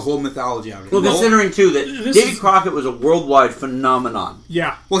 and make a whole mythology out of it. Well, considering too that Davy Crockett was a worldwide phenomenon.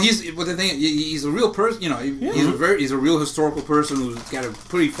 Yeah. Well, he's a real person. He's a real historical person who's got a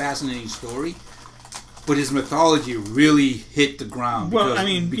pretty fascinating story. But his mythology really hit the ground. Well,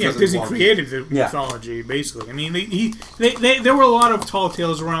 because Disney created the mythology, basically. I mean, there were a lot of tall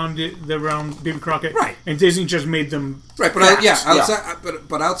tales around Davy Crockett, right? And Disney just made them right.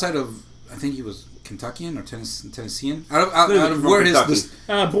 But outside of, I think he was Kentuckian or Tennessean. Out of where his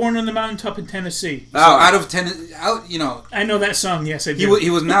born on the mountaintop in Tennessee. So out of Tennessee, I know that song. Yes, I do. He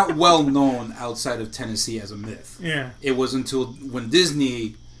was not well known outside of Tennessee as a myth. Yeah. It was until when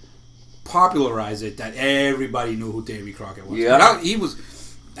Disney popularized it that everybody knew who Davy Crockett was. Yeah. But he was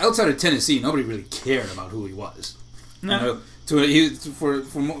outside of Tennessee. Nobody really cared about who he was. No.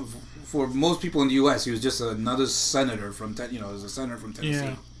 For most people in the U.S., he was just another senator from as a senator from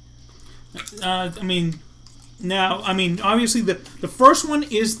Tennessee. Yeah. Obviously the first one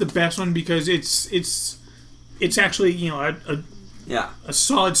is the best one because it's actually a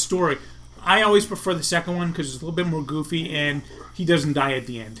solid story. I always prefer the second one because it's a little bit more goofy and he doesn't die at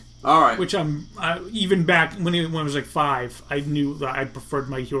the end. All right. Which even back when I was like 5, I knew that I preferred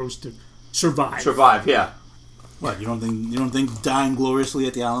my heroes to survive. Survive, yeah. What, you don't think dying gloriously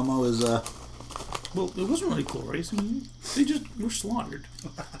at the Alamo is Well, it wasn't really glorious. I mean, they just were slaughtered.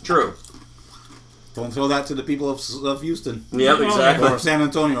 True. Don't throw that to the people of Houston. Yep, exactly. Or San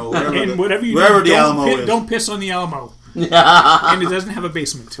Antonio, or wherever the Alamo is. Don't piss on the Alamo. And it doesn't have a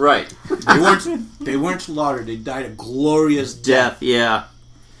basement. Right. They weren't slaughtered. They died a glorious death. Yeah.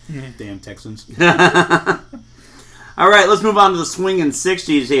 Damn Texans. All right, let's move on to the swinging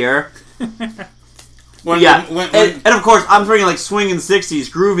 60s here. And of course, I'm thinking like swinging 60s,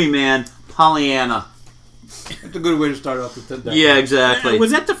 groovy man, Pollyanna. That's a good way to start off with that. Yeah, exactly.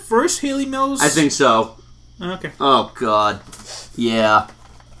 Was that the first Haley Mills? I think so. Okay. Oh God. Yeah.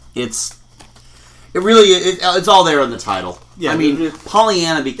 It's all there in the title. Yeah. I mean,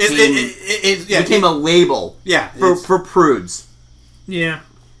 Pollyanna became a label. Yeah. For prudes. Yeah.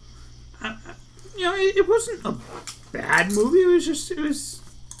 It wasn't a bad movie. It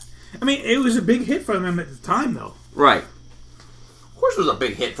was a big hit for them at the time, though. Right. Of course, it was a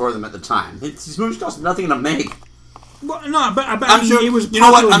big hit for them at the time. These movies cost nothing to make. Well, no, but I'm sure it was. You know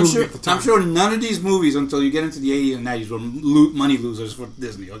what? I'm sure none of these movies, until you get into the 80s and 90s, were money losers for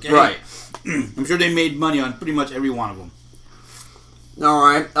Disney. Okay. Right. I'm sure they made money on pretty much every one of them. All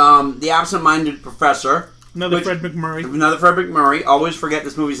right. The Absent-Minded Professor. Another Fred McMurray. Always forget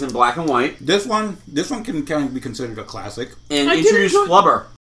this movie's in black and white. This one can kind of be considered a classic. And introduce Flubber.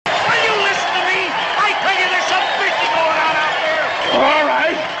 Will you listen to me? I tell you there's some fishing going on out there. All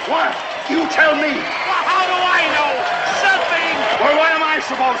right. What? You tell me. Well, how do I know? Something. Well, what am I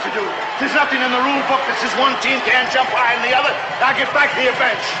supposed to do? There's nothing in the rule book that says one team can't jump higher than the other. Now get back to your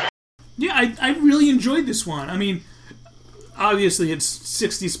bench. Yeah, I really enjoyed this one. I mean, obviously it's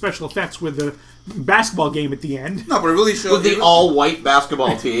 60s special effects with the basketball game at the end. No, but it really shows... With the all-white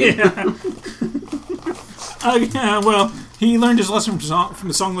basketball team. Well, he learned his lesson from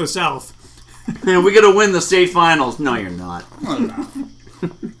the Song of the South. And we're going to win the state finals. No, you're not. No, you're not.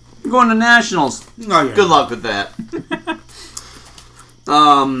 You're going to nationals. No, you're Good not. luck with that.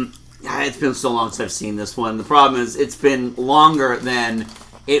 It's been so long since I've seen this one. The problem is it's been longer than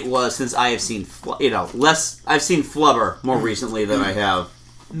it was since I have seen, I've seen Flubber more recently than I have.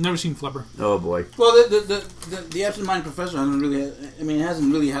 Never seen Flubber. Oh boy. Well, the Absent-Minded Professor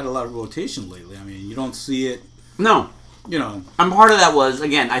hasn't really had a lot of rotation lately. I mean, you don't see it. No. And part of that was,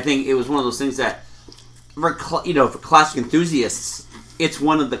 again, I think it was one of those things that, for classic enthusiasts, it's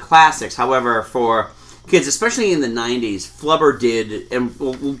one of the classics. However, for kids, especially in the 90s, Flubber did, and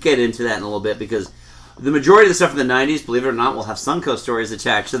we'll get into that in a little bit, because the majority of the stuff in the 90s, believe it or not, will have Suncoast stories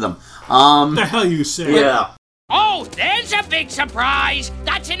attached to them. What the hell you say? Yeah. Oh, there's a big surprise!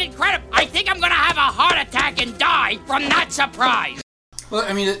 That's an incredible... I think I'm gonna have a heart attack and die from that surprise! Well,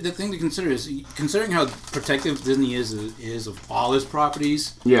 I mean, the thing to consider is, considering how protective Disney is of all its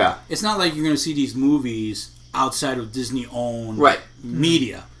properties, yeah, it's not like you're going to see these movies outside of Disney-owned right.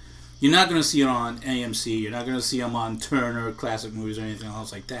 media. You're not going to see it on AMC. You're not going to see them on Turner Classic Movies or anything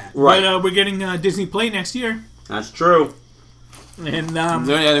else like that. Right. But we're getting Disney Play next year. That's true. And they're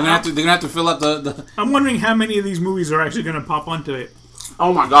gonna have to fill up the. I'm wondering how many of these movies are actually going to pop onto it.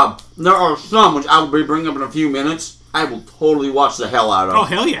 Oh my God, there are some which I will be bringing up in a few minutes. I will totally watch the hell out of. Oh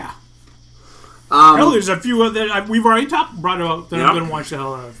hell yeah! Hell, there's a few that we've already brought about that I'm going to watch the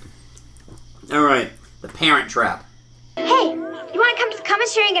hell out of. All right, The Parent Trap. Hey, you want to come to the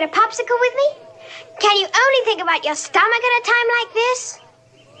commissary and get a popsicle with me? Can you only think about your stomach at a time like this?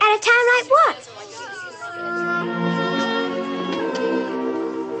 At a time like what?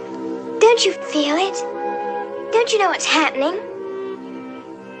 Don't you feel it? Don't you know what's happening?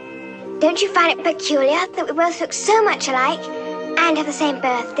 Don't you find it peculiar that we both look so much alike and have the same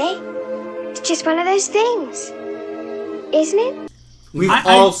birthday? It's just one of those things, isn't it? We've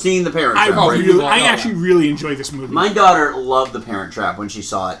all seen The Parent Trap. I actually really enjoyed this movie. My daughter loved The Parent Trap when she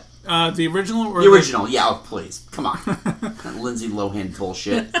saw it. The original? Or the original, yeah. Oh, please. Come on. That Lindsay Lohan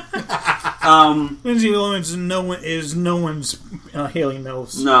bullshit. Lindsay Lohan is no one's Haley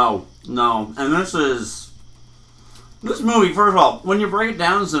Mills. No. And this movie, first of all, when you break it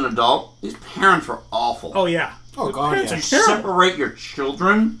down as an adult, these parents were awful. Oh, yeah. Oh, God, parents You are terrible. separate your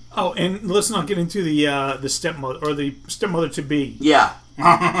children. Oh, and let's not get into the stepmother, or the stepmother-to-be. Yeah.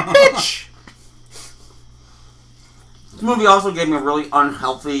 Bitch! This movie also gave me a really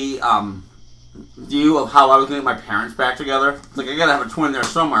unhealthy view of how I was going to get my parents back together. Like, I gotta have a twin there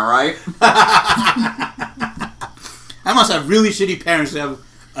somewhere, right? I must have really shitty parents to have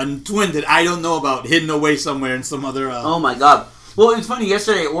a twin that I don't know about hidden away somewhere in some other... Oh my God. Well, it's funny,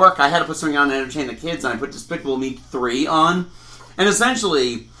 yesterday at work I had to put something on to entertain the kids, and I put Despicable Me 3 on. And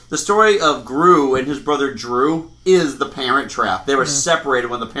essentially, the story of Gru and his brother Drew is The Parent Trap. They were separated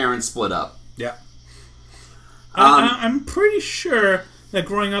when the parents split up. Yeah. I'm pretty sure that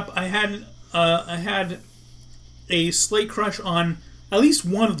growing up I had a slight crush on at least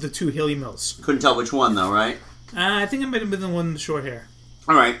one of the two Haley Mills. Couldn't tell which one, though, right? I think it might have been the one with the short hair.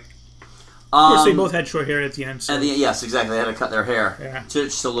 All right. Of course, they both had short hair at the end. So. Yes, exactly. They had to cut their hair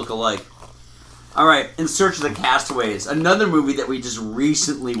to look alike. All right. In Search of the Castaways, another movie that we just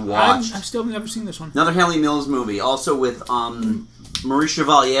recently watched. I've still never seen this one. Another Haley Mills movie, also with Marie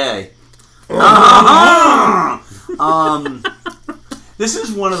Chevalier. This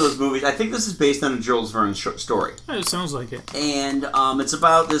is one of those movies. I think this is based on a Jules Verne story. It sounds like it. And it's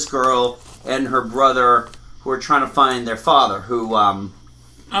about this girl and her brother who are trying to find their father, who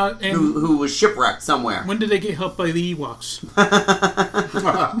was shipwrecked somewhere. When did they get helped by the Ewoks?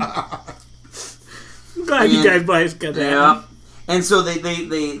 I'm glad you guys got that. Yeah. And so they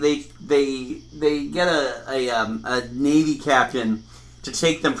get a Navy captain to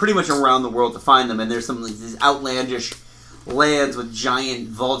take them pretty much around the world to find them. And there's some like these outlandish lands with giant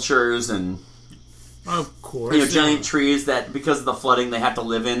vultures and of course giant trees that because of the flooding they have to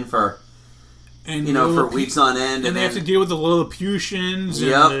live in for for weeks on end. And they have to deal with the Lilliputians.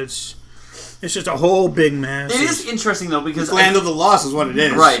 And it's just a whole big mess. It is interesting though because Land of the Lost is what it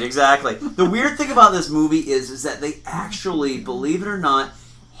is. Right, exactly. The weird thing about this movie is that they actually, believe it or not,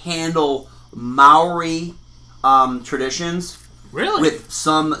 handle Maori traditions. Really? With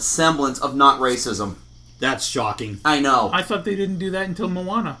some semblance of not racism. That's shocking. I know. I thought they didn't do that until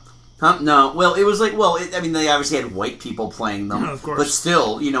Moana. No. Well, it was like, they obviously had white people playing them. No, of course. But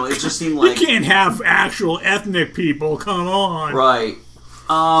still, it just seemed like... You can't have actual ethnic people, come on. Right.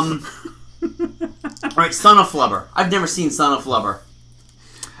 Alright, Son of Flubber. I've never seen Son of Flubber.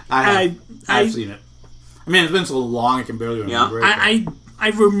 I've seen it. I mean, it's been so long I can barely remember it. I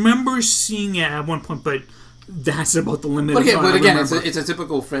remember seeing it at one point, but that's about the limit. But again, it's a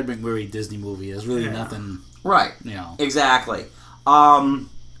typical Fred McMurray Disney movie. There's really nothing... Right. Exactly.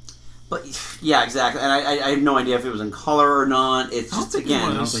 But yeah, exactly. And I have no idea if it was in color or not. It's just I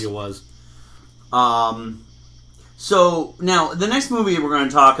don't think it was. So now the next movie we're going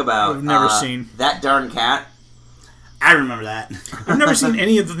to talk about. I've never seen That Darn Cat. I remember that. I've never seen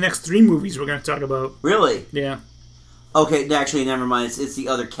any of the next 3 movies we're going to talk about. Really? Yeah. Okay, actually, never mind. It's the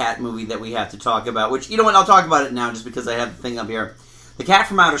other cat movie that we have to talk about. Which, you know what? I'll talk about it now just because I have the thing up here. The Cat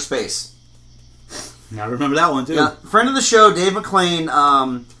from Outer Space. I remember that one too. Yeah, friend of the show, Dave McLean,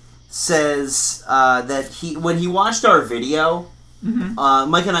 says that when he watched our video,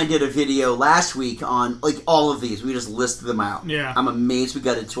 Mike and I did a video last week on all of these. We just listed them out. Yeah, I'm amazed we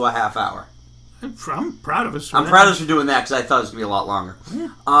got it to a half hour. I'm proud of us. I'm proud of us for doing that because I thought it was going to be a lot longer. Yeah.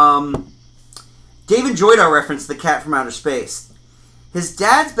 Dave enjoyed our reference to The Cat from Outer Space. His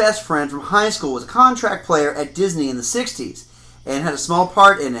dad's best friend from high school was a contract player at Disney in the 60s and had a small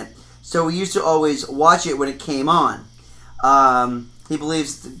part in it, so we used to always watch it when it came on. He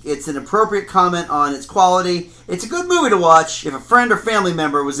believes it's an appropriate comment on its quality. It's a good movie to watch if a friend or family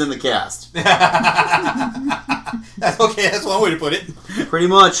member was in the cast. That's okay. That's one way to put it. Pretty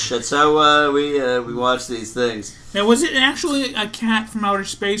much. That's how we watch these things. Now, was it actually a cat from outer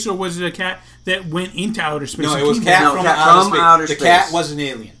space, or was it a cat that went into outer space? No, it was cat from outer space. The cat was an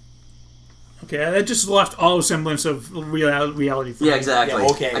alien. Okay, that just lost all semblance of reality. Yeah, exactly. Yeah,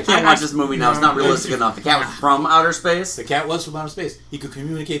 okay. I can't watch this movie now. It's not realistic enough. The cat was from outer space? The cat was from outer space. He could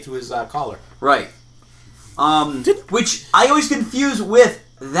communicate through his collar. Right. Which I always confuse with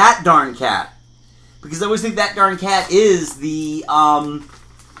That Darn Cat. Because I always think That Darn Cat is the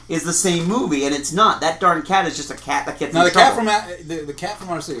same movie, and it's not. That Darn Cat is just a cat that gets in trouble. The cat from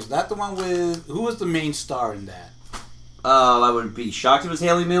outer space. Is that the one with... Who was the main star in that? I would be shocked if it was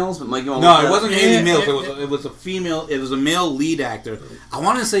Haley Mills, but Mike, you want to No, it wasn't Haley Mills. It was a female. It was a male lead actor. I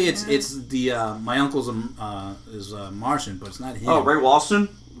want to say it's the my uncle's is Martian, but it's not him. Oh, Ray Walston.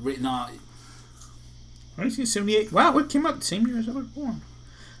 No. 1978. Wow, what came out the same year as I was born?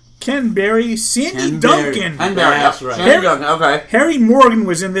 Ken Berry, Sandy Duncan. Ken Berry, that's right. Sandy Duncan, okay. Harry Morgan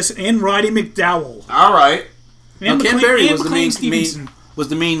was in this, and Roddy McDowell. All right. Ken Berry was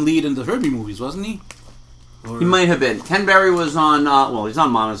the main lead in the Herbie movies, wasn't he? He might have been. Ken Berry was on, he's on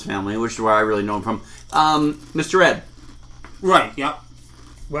Mama's Family, which is where I really know him from. Mr. Ed. Right, yep.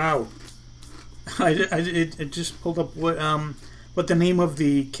 Wow. It just pulled up what the name of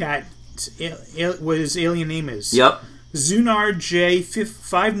the cat, what his alien name is. Yep. Zunar J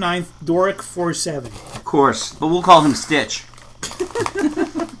 59th Doric 47. Of course, but we'll call him Stitch.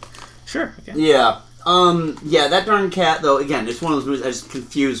 Sure. Okay. Yeah. That Darn Cat, though, again, it's one of those movies I just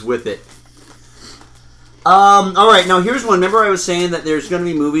confused with it. Alright, now here's one. Remember I was saying that there's going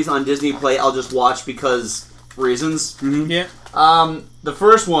to be movies on Disney Play I'll just watch because reasons? Mm-hmm. Yeah. The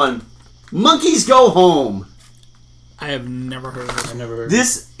first one, Monkeys Go Home. I have never heard of this. I've never heard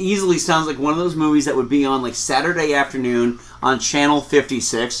This easily sounds like one of those movies that would be on like Saturday afternoon on Channel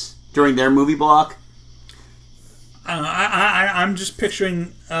 56 during their movie block. I'm just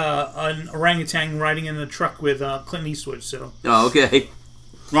picturing an orangutan riding in the truck with Clint Eastwood, so... Oh, okay.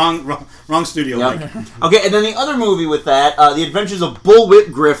 Wrong studio. Yep. Okay, and then the other movie with that, The Adventures of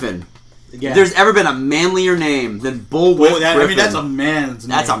Bullwhip Griffin. Yeah. If there's ever been a manlier name than Bullwhip Griffin. I mean, that's a man's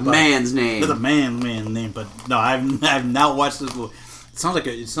name. That's a man's name. That's a man's name, but no, I've not watched this movie. It sounds like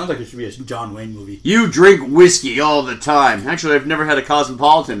it should be a John Wayne movie. You drink whiskey all the time. Actually, I've never had a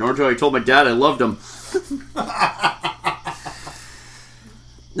Cosmopolitan, nor until I told my dad I loved him.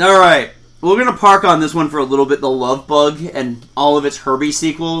 Alright. We're going to park on this one for a little bit, The Love Bug, and all of its Herbie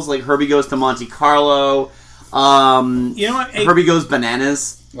sequels, like Herbie Goes to Monte Carlo, you know what? Herbie Goes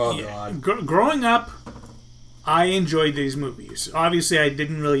Bananas. Oh, God. Growing up, I enjoyed these movies. Obviously, I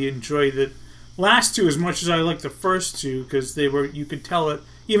didn't really enjoy the last two as much as I liked the first two, because you could tell it,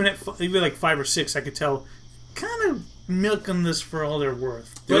 even like 5 or 6, I could tell, kind of milking this for all they're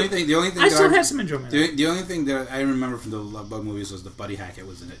worth. The only thing I still had some enjoyment. The only thing that I remember from the Love Bug movies was the Buddy Hackett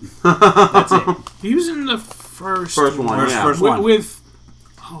was in it. That's it. He was in the first one. First one. With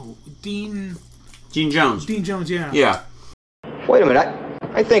Dean Jones. Dean Jones, yeah. Yeah. Wait a minute.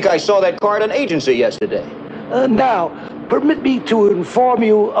 I think I saw that car at an agency yesterday. Now, permit me to inform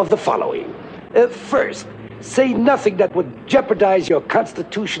you of the following. First, say nothing that would jeopardize your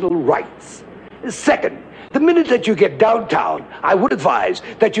constitutional rights. Second, the minute that you get downtown, I would advise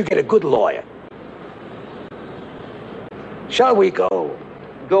that you get a good lawyer. Shall we go?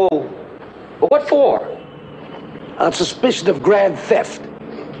 Go? What for? On suspicion of grand theft.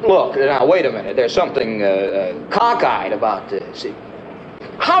 Look, now, wait a minute. There's something cockeyed about this.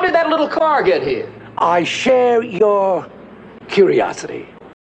 How did that little car get here? I share your curiosity.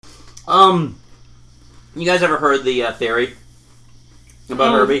 You guys ever heard the theory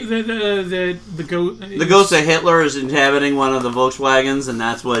about Herbie? The ghost of Hitler is inhabiting one of the Volkswagens, and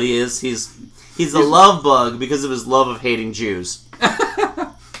that's what he is. He's the love bug because of his love of hating Jews.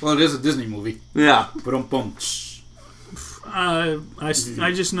 Well, it is a Disney movie. Yeah. Boom. I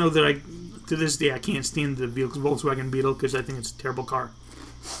just know that to this day I can't stand the Volkswagen Beetle because I think it's a terrible car.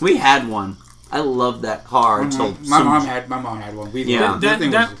 We had one. I loved that car until my mom had one.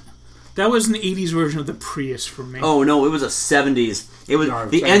 That was an 80s version of the Prius for me. Oh no, it was a 70s. It was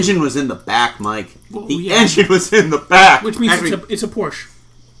the engine was in the back, Mike. The engine was in the back, which means it's a Porsche.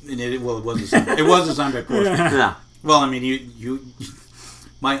 It was designed by Porsche. Yeah. Well, I mean, you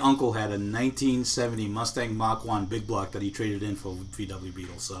my uncle had a 1970 Mustang Mach 1 big block that he traded in for VW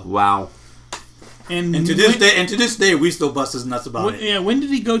Beetle. So wow. And to this day, we still bust his nuts about it. Yeah, when did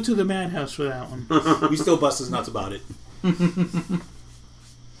he go to the madhouse for that one? We still bust his nuts about it.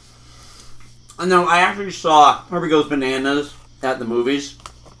 No, I actually saw Herbie Goes Bananas at the movies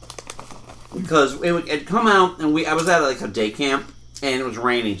because it'd come out and I was at like a day camp and it was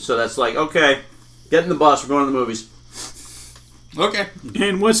raining, so that's like, okay, get in the bus, we're going to the movies. Okay.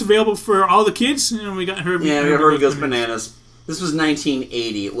 And what's available for all the kids? And we got Herbie. Yeah, Herbie Goes Bananas. This was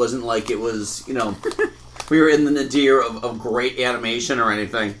 1980. It wasn't like it was, you know, we were in the nadir of great animation or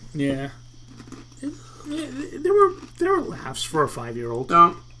anything. Yeah. There were laughs for a 5-year-old.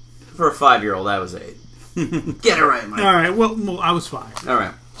 No, for a 5-year-old, I was 8. Get it right, Mike. All right. Well, I was 5. All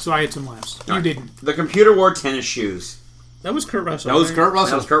right. So I had some laughs. You right. didn't. The computer wore tennis shoes. That was Kurt Russell. That was Kurt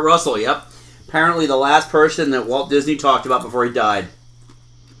Russell. Yep. Apparently, the last person that Walt Disney talked about before he died.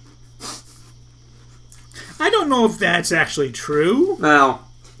 I don't know if that's actually true. Well,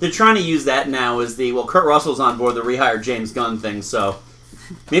 they're trying to use that now as Kurt Russell's on board the rehire James Gunn thing, so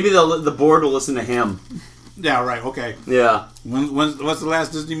maybe the board will listen to him. Yeah, right, okay. Yeah. What's the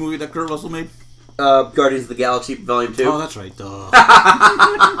last Disney movie that Kurt Russell made? Guardians of the Galaxy Volume 2. Oh, that's right. Duh.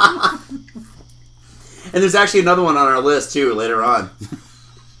 And there's actually another one on our list, too, later on.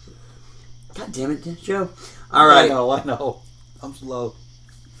 God damn it, Joe. All right. I know. I'm slow.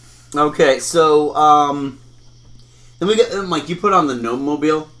 Okay, so, then we get, Mike, you put on the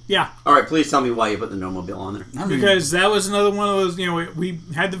Gnome-mobile? Yeah. All right, please tell me why you put the Gnome-mobile on there. Because that was another one of those, you know, we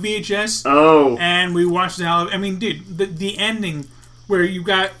had the VHS. Oh. And we watched I mean, dude, the ending where you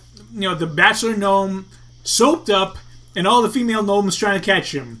got, you know, the bachelor gnome soaped up and all the female gnomes trying to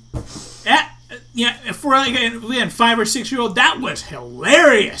catch him. For like a 5 or 6 year old, that was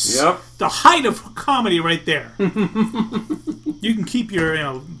hilarious. Yep. The height of comedy right there. You can keep your, you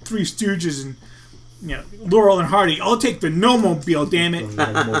know, Three Stooges and, you know, Laurel and Hardy. I'll take the Gnome-mobile, damn it.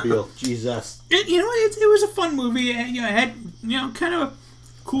 Gnome-mobile, Jesus. It was a fun movie. It had, you know, kind of a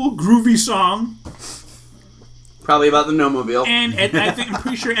cool, groovy song. Probably about the Gnome-mobile. And I'm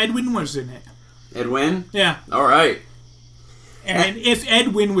pretty sure Edwin was in it. Edwin? Yeah. All right. And if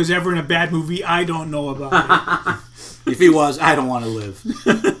Edwin was ever in a bad movie, I don't know about it. If he was, I don't want to live.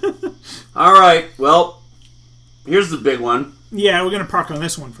 All right. Well, here's the big one. Yeah, we're going to park on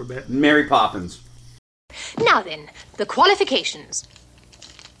this one for a bit. Mary Poppins. Now then, the qualifications.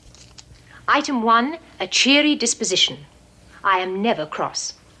 Item 1, a cheery disposition. I am never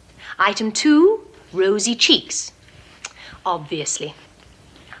cross. Item 2, rosy cheeks. Obviously.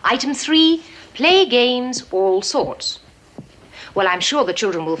 Item 3, play games all sorts. Well, I'm sure the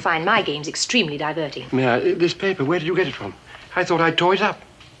children will find my games extremely diverting. This paper, where did you get it from? I thought I'd tore it up.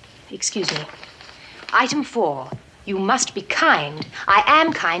 Excuse me. Item 4, you must be kind. I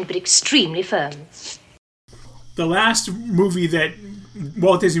am kind, but extremely firm. The last movie that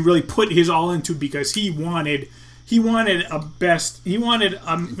Walt Disney really put his all into because he wanted an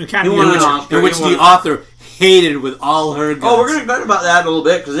Academy Award. In which the author hated with all her guts. Oh, we're going to talk about that in a little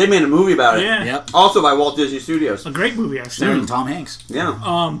bit because they made a movie about it. Yeah. Yep. Also by Walt Disney Studios. A great movie, actually. Starring Tom Hanks.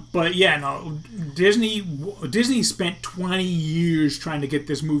 Yeah. But yeah, no. Disney spent 20 years trying to get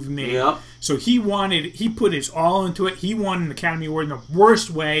this movie made. Yep. So he put his all into it. He won an Academy Award in the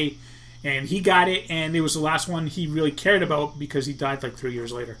worst way, and he got it. And it was the last one he really cared about because he died like 3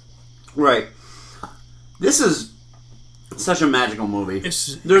 years later. Right. This is such a magical movie.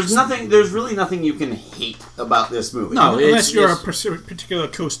 There's really nothing you can hate about this movie. No, unless you're a particular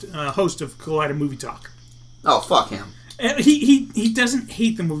host of Collider Movie Talk. Oh, fuck him. He doesn't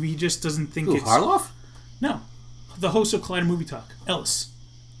hate the movie. He just doesn't think it's Harloff? No, the host of Collider Movie Talk, Ellis,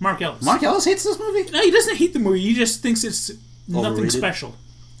 Mark Ellis. Mark Ellis hates this movie? No, he doesn't hate the movie. He just thinks it's nothing Overrated? special.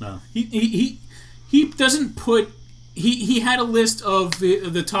 No, he doesn't put. He had a list of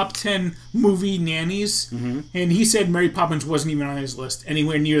the top 10 movie nannies, and he said Mary Poppins wasn't even on his list,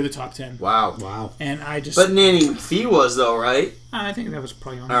 anywhere near the top 10. Wow. And I just... But Nanny McPhee was, though, right? I think that was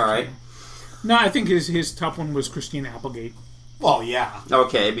probably on All right. No, I think his top one was Christina Applegate. Oh, yeah.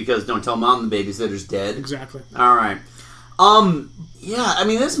 Okay, because Don't Tell Mom the Babysitter's Dead. Exactly. All right. Yeah, I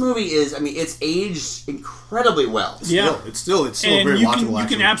mean, this movie is... I mean, it's aged incredibly well. It's still and very watchable, you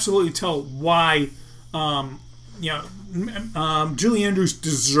can absolutely tell why... Julie Andrews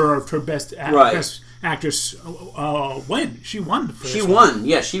deserved her best actress win. She won for this. She won.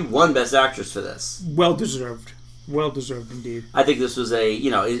 Yeah, she won Best Actress for this. Well deserved indeed. I think this was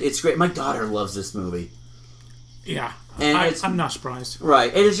it's great. My daughter loves this movie. Yeah, and I'm not surprised.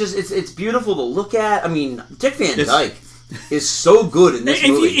 Right, and it's beautiful to look at. I mean, Dick Van Dyke is so good in this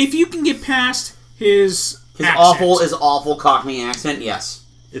movie. If you can get past his awful Cockney accent, yes.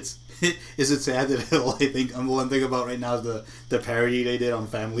 Is it sad that all I'm thinking about right now is the parody they did on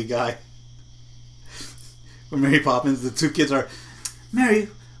Family Guy? Where Mary Poppins, the two kids are, Mary,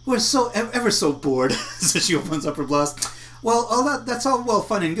 we're ever so bored. So she opens up her blouse. Well, that's all well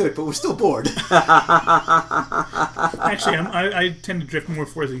fun and good, but we're still bored. Actually, I tend to drift more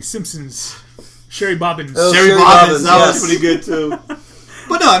for the Simpsons. Sherry Bobbins. Sherry Bobbins, that was pretty good too.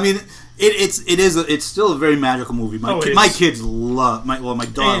 But no, I mean, it's still a very magical movie. My kids love my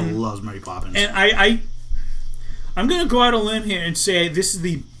daughter loves Mary Poppins. And I'm going to go out on a limb here and say this is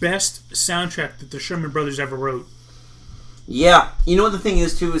the best soundtrack that the Sherman Brothers ever wrote. Yeah, you know what the thing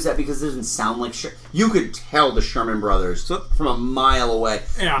is too is that because it doesn't sound like you could tell the Sherman Brothers from a mile away.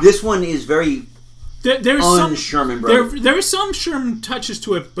 Yeah. This one is very Sherman Brothers. There are some Sherman touches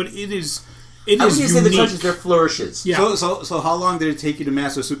to it, but it is. I was going to say the touches, they're flourishes. Yeah. So how long did it take you to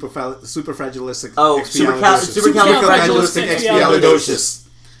master superfragilistic? Supercalifragilisticexpialidocious.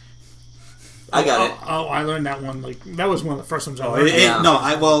 I got it. Oh, I learned that one. That was one of the first ones I learned. learned.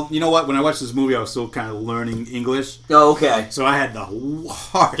 Well, you know what? When I watched this movie, I was still kind of learning English. Oh, okay. So I had the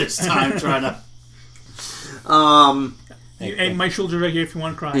hardest time trying to. And my shoulders right here if you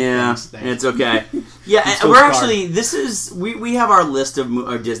want to cry. Yeah, it's okay. Yeah, we're actually, we have our list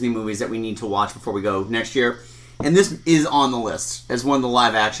of Disney movies that we need to watch before we go next year. And this is on the list as one of the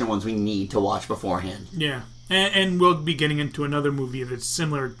live action ones we need to watch beforehand. Yeah, and we'll be getting into another movie that's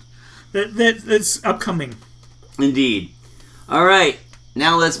similar, that's upcoming. Indeed. All right,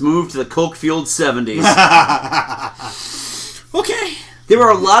 now let's move to the coke-fueled 70s. Okay. There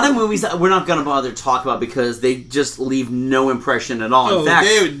are a lot of movies that we're not going to bother to talk about because they just leave no impression at all. In fact,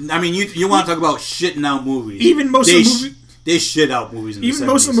 you want to talk about shitting out movies. Even most of the movies... They shit out movies in the 70s.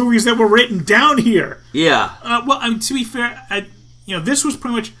 Most of the movies that were written down here. Yeah. To be fair, this was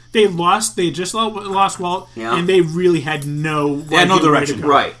pretty much... They just lost Walt, and they really had no direction.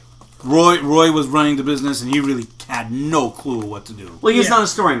 Right. Roy was running the business, and he really had no clue what to do. Well, he's not a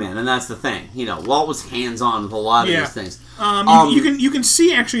story man, and that's the thing. Walt was hands-on with a lot of these things. You can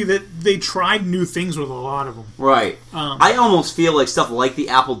see, actually, that they tried new things with a lot of them. Right. I almost feel like stuff like the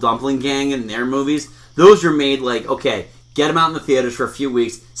Apple Dumpling Gang and their movies, those are made like, okay, get them out in the theaters for a few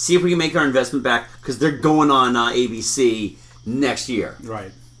weeks, see if we can make our investment back, because they're going on ABC next year.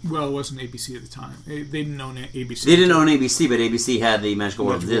 Right. Well, it wasn't ABC at the time. They didn't own ABC. They didn't own ABC, but ABC had the Magical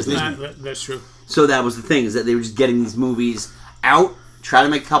World of Disney. That's true. So that was the thing, is that they were just getting these movies out, try to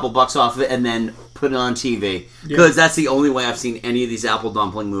make a couple bucks off of it, and then put it on TV. Because that's the only way I've seen any of these Apple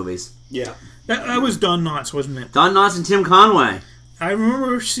Dumpling movies. Yeah. That was Don Knotts, wasn't it? Don Knotts and Tim Conway. I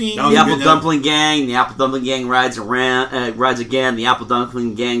remember seeing... The Apple Dumpling Gang, the Apple Dumpling Gang rides again, the Apple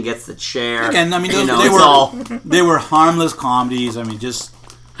Dumpling Gang gets the chair. Again, I mean, they were harmless comedies. I mean, just...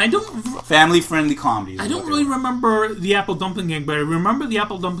 family-friendly comedies. I don't really remember the Apple Dumpling Gang, but I remember the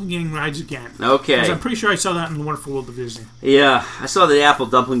Apple Dumpling Gang rides again. Okay. Because I'm pretty sure I saw that in The Wonderful World of Disney. Yeah, I saw the Apple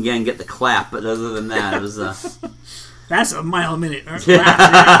Dumpling Gang get the clap, but other than that, it was... That's a mile a minute.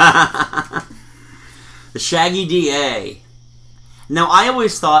 The Shaggy DA. Now, I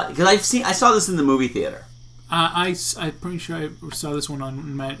always thought... Because I saw this in the movie theater. I'm pretty sure I saw this one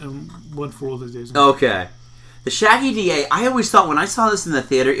on Wonderful World of Disney. Okay. The Shaggy DA, I always thought when I saw this in the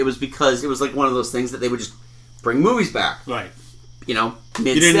theater, it was because it was like one of those things that they would just bring movies back. Right.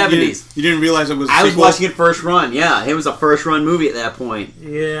 Mid-70s. You didn't realize it was a I was watching it first run, yeah. It was a first run movie at that point.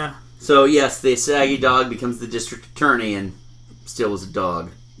 Yeah. So, yes, the Shaggy Dog becomes the district attorney and still is a dog.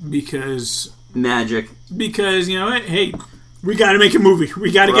 Because... Magic. Because, hey, we got to make a movie.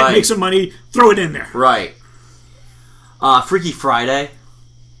 We got to make some money. Throw it in there. Right. Freaky Friday.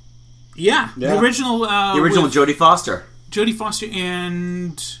 Yeah, the original. The original with Jodie Foster. Jodie Foster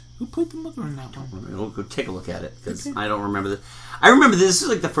and who played the mother in that one? We'll go take a look at it because I don't remember this. I remember this is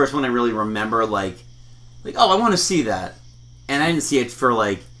like the first one I really remember. Like I want to see that, and I didn't see it for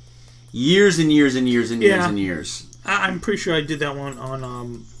like years and years and years and years and years. I'm pretty sure I did that one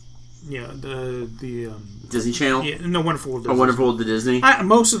on the Disney Channel. Yeah, no, Wonderful World of Disney. Wonderful World of Disney.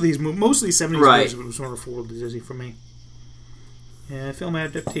 Most of these 70s movies, it was Wonderful World of Disney for me. Yeah, film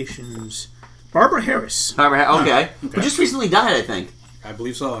adaptations. Barbara Harris. Okay. Who just recently died, I think. I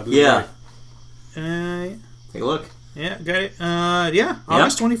believe so. Yeah. Take a look. Yeah, got it.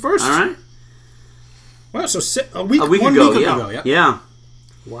 August 21st. All right. Wow, so a week ago. Yeah.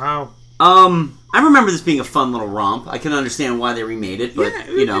 Wow. I remember this being a fun little romp. I can understand why they remade it, but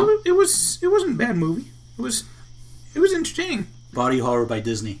it wasn't a bad movie. It was entertaining. Body horror by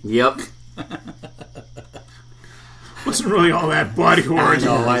Disney. Yep. Wasn't really all that body horror.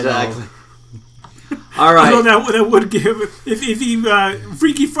 Exactly. All right. Although that would give if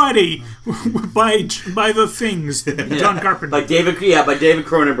Freaky Friday by the Things, John Carpenter, by David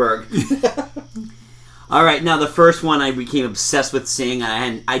Cronenberg. All right, now the first one I became obsessed with seeing,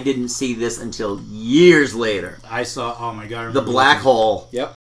 and I didn't see this until years later. I saw. Oh my God! The Black Hole.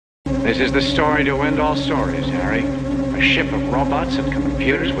 Yep. This is the story to end all stories, Harry. A ship of robots and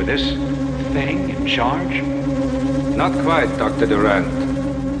computers with this thing in charge? Not quite, Dr. Durant.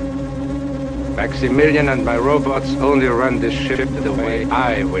 Maximilian and my robots only run this ship the way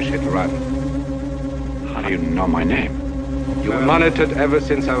I wish it run. How do you know my name? You were monitored ever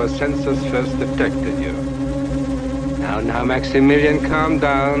since our sensors first detected you. Now, Maximilian, calm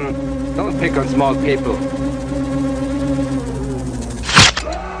down. Don't pick on small people.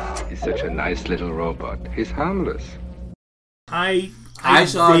 He's such a nice little robot. He's harmless. I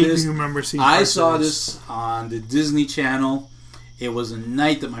saw vaguely this. remember seeing I parts of saw this on the Disney Channel. It was a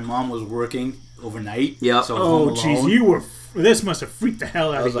night that my mom was working overnight. Yeah. So I was home Oh, jeez, alone. you were. This must have freaked the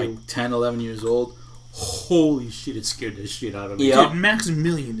hell out I was of like you. 10, 11 years old. Holy shit! It scared the shit out of me. Yeah. Dude,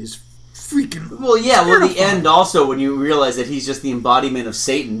 Maximilian is freaking. Well, yeah. Well, the terrifying. end also when you realize that he's just the embodiment of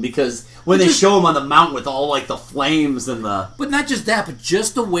Satan, because when they show him on the mountain with all like the flames and the. But not just that, but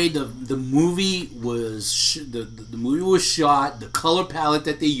just the way the movie was the movie was shot, the color palette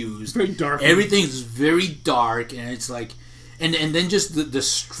that they used, very dark. Everything's very dark, and it's like, and then just the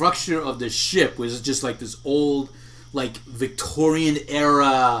structure of the ship was just like this old, like Victorian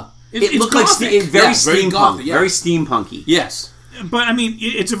era. It looked like very steampunk, very steampunky. Yes, but I mean,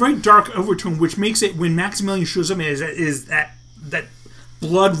 it's a very dark overtone, which makes it when Maximilian shows up is that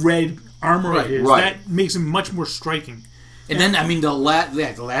blood red armor of his that makes him much more striking. And then I mean the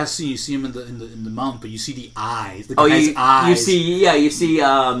last scene you see him in the mountain, but you see the eyes. The Oh, guy's eyes. you see.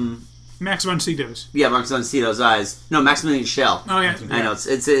 Max von Sydow's. Yeah, Max von Sydow's eyes. No, Maximilian Schell. Oh yeah, I know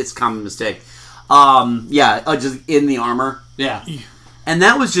it's a common mistake. Just in the armor. Yeah. And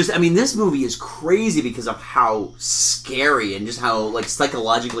that was just, I mean, this movie is crazy because of how scary and just how, like,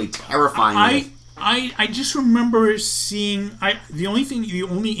 psychologically terrifying it is. I just remember seeing, the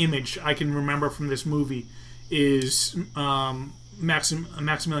only image I can remember from this movie is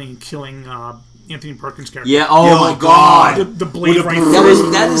Maximilian killing Anthony Perkins' character. Yeah, oh my god. The blade right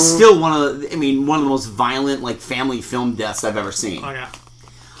that is still one of the most violent, like, family film deaths I've ever seen. Oh, yeah.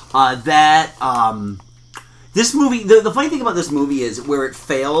 This movie, the funny thing about this movie is where it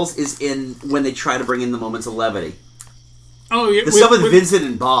fails is in when they try to bring in the moments of levity. Oh yeah, the stuff with Vincent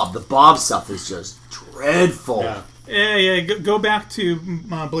and Bob. The Bob stuff is just dreadful. Yeah. Go back to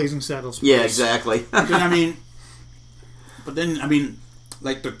Blazing Saddles. Please. Yeah, exactly. But then I mean,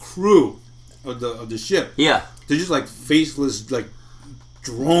 like the crew of the ship. Yeah, they're just like faceless, like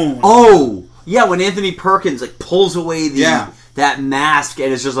drones. Oh yeah, when Anthony Perkins like pulls away that mask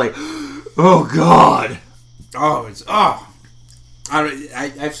and it's just like, oh god. I've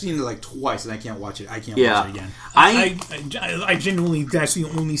seen it like twice and I can't watch it. I can't watch it again. I genuinely, that's the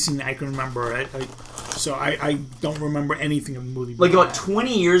only scene I can remember. So I don't remember anything of the movie. Like about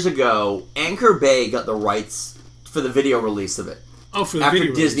 20 years ago, Anchor Bay got the rights for the video release of it. Oh, for the after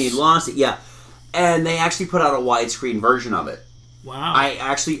video Disney release. had launched it, yeah, and they actually put out a widescreen version of it. Wow! I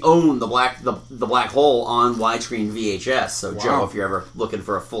actually own the black hole on widescreen VHS. So Joe, if you're ever looking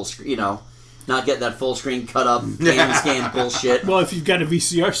for a full screen, not getting that full screen cut up scan bullshit. Well, if you've got a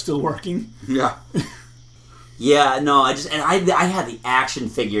VCR still working, yeah. Yeah, no, I had the action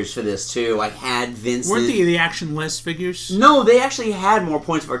figures for this too. I had Vincent. Weren't they the action-less figures? No, they actually had more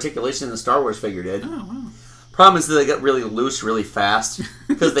points of articulation than the Star Wars figure did. Oh, wow. Problem is that they got really loose really fast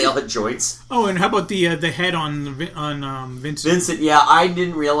because they all had joints. Oh, and how about the head on Vincent? Vincent, yeah, I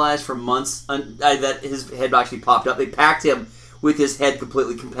didn't realize for months that his head actually popped up. They packed him with his head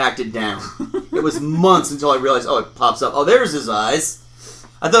completely compacted down. It was months until I realized, it pops up. Oh, there's his eyes.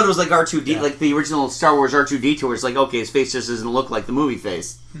 I thought it was like R2D, like the original Star Wars R2D2, where it's like, okay, his face just doesn't look like the movie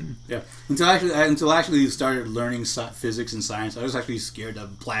face. Yeah, until actually you started learning physics and science, I was actually scared that a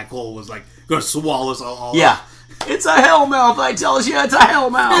black hole was like going to swallow us all. Yeah, it's a hellmouth. I tell you, it's a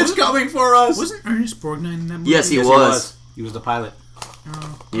hellmouth. It's coming for us. Wasn't Ernest Borgnine in that movie? Yes, he was. He was the pilot.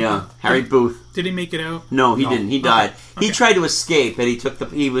 Oh, yeah, Harry Booth. Did he make it out? No, he didn't. He died. Okay. He tried to escape, and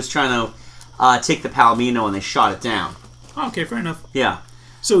he was trying to take the Palomino, and they shot it down. Okay, fair enough. Yeah.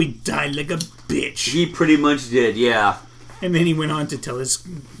 So he died like a bitch. He pretty much did, yeah. And then he went on to tell his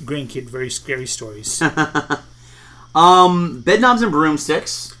grandkid very scary stories. Bedknobs and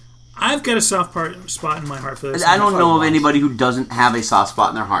Broomsticks. I've got a soft spot in my heart for this. I don't know of anybody who doesn't have a soft spot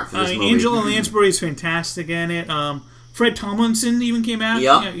in their heart for this movie. Angela Lansbury is fantastic in it. Fred Tomlinson even came out.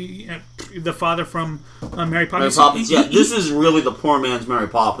 Yep. The father from Mary Poppins. Mary Poppins, yeah. This is really the poor man's Mary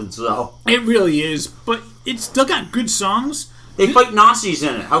Poppins, though. It really is, but it's still got good songs. They fight Nazis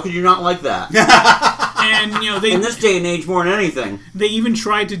in it. How could you not like that? And they in this day and age, more than anything, they even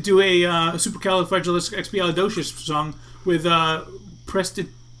tried to do a supercalifragilisticexpialidocious song with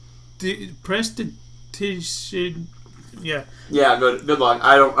Yeah. Yeah, good luck.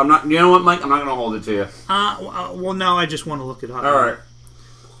 I'm not. You know what, Mike? I'm not going to hold it to you. Well, now I just want to look it up. All right.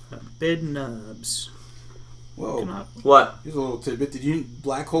 Bed Nubs. Whoa. What? Here's a little tidbit. Did you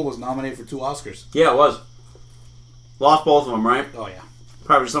Black Hole was nominated for 2 Oscars? Yeah, it was. Lost both of them, right? Oh, yeah.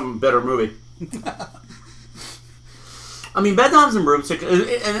 Probably some better movie. I mean, Bedknobs and Broomstick,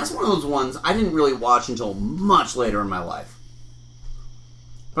 and that's one of those ones I didn't really watch until much later in my life.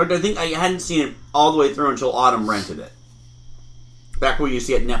 But I think I hadn't seen it all the way through until Autumn rented it. Back when you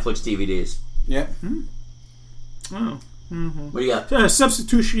see it Netflix DVDs. Yeah. Oh. Mm-hmm. What do you got?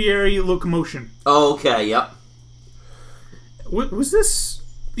 Substitutionary Locomotion. Oh, okay, yep. Was this?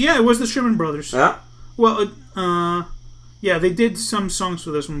 Yeah, it was the Sherman Brothers. Yeah. Well, yeah, they did some songs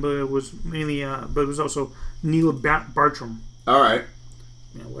for this one, but it was mainly, but it was also Neil Bartram. All right.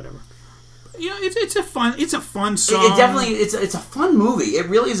 Yeah, whatever. Yeah, it's a fun song. It definitely it's a fun movie. It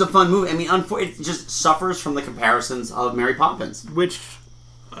really is a fun movie. I mean, it just suffers from the comparisons of Mary Poppins, which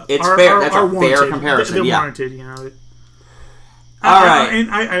it's fair. That's a fair comparison. They're yeah. warranted, you know. All right. And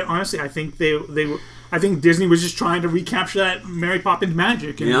I honestly, I think they were. I think Disney was just trying to recapture that Mary Poppins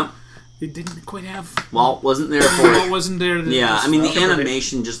magic. And yeah. It didn't quite have. Walt wasn't there for it. Wasn't there. Yeah, I mean the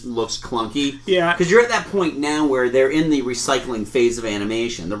animation just looks clunky. Yeah, because you're at that point now where they're in the recycling phase of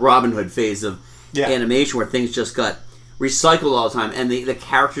animation, the Robin Hood phase of animation, where things just got recycled all the time, and the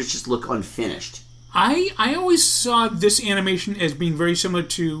characters just look unfinished. I always saw this animation as being very similar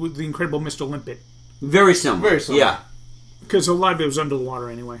to The Incredible Mr. Limpet. Very similar. Very similar. Yeah, because a lot of it was under the water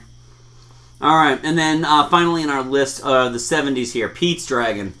anyway. All right, and then finally in our list, the 70s here, Pete's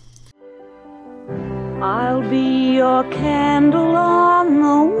Dragon. I'll be your candle on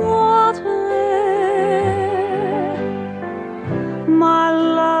the water. My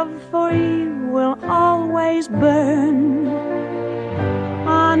love for you will always burn.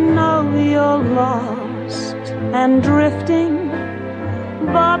 I know you're lost and drifting,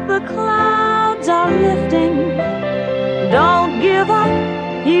 but the clouds are lifting. Don't give up,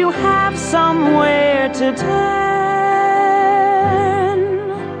 you have somewhere to turn.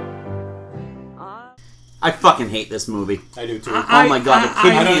 I fucking hate this movie. I do too. Oh my god, the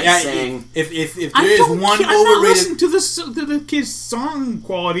kid can't sing. If there is one overrated, I'm not listening to the kid's song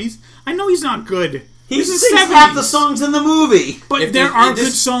qualities. I know he's not good. He sings half the songs in the movie, but there are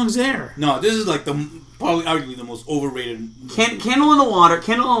good songs there. No, this is like probably arguably the most overrated. Candle in the Water.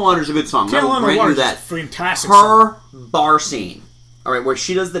 Candle in the Water is a good song. Candle in the Water is that. Fantastic. Her bar scene, all right, where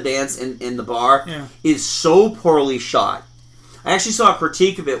she does the dance in the bar, is so poorly shot. I actually saw a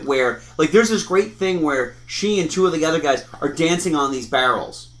critique of it where, like, there's this great thing where she and two of the other guys are dancing on these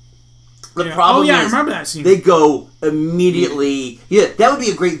barrels. The problem is, I remember that scene. They go immediately. Yeah, that would be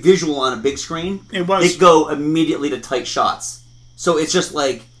a great visual on a big screen. It was. They go immediately to tight shots, so it's just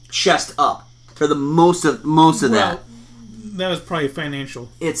like chest up for the most of that. That was probably financial.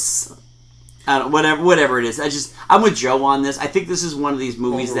 It's. I don't, whatever it is. I'm with Joe on this. I think this is one of these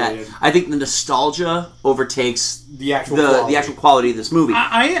movies that I think the nostalgia overtakes the actual quality of this movie.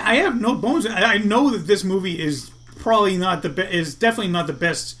 I have no bones. I know that this movie is probably not is definitely not the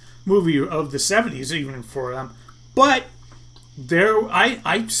best movie of the 70s, even for them. But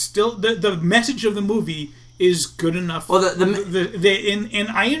I still the message of the movie is good enough. Well, and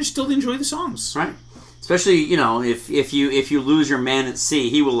I still enjoy the songs. Right. Especially, you know, if you lose your man at sea,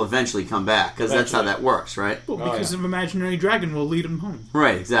 he will eventually come back, because that's how that works, right? Well, because an imaginary dragon will lead him home.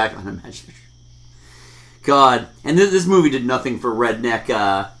 Right, exactly. God, and this movie did nothing for redneck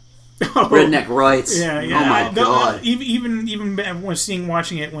rights. Yeah. Oh my God. Even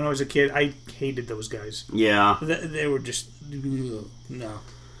watching it when I was a kid, I hated those guys. Yeah. They were just no.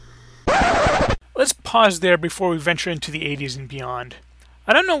 Let's pause there before we venture into the 80s and beyond.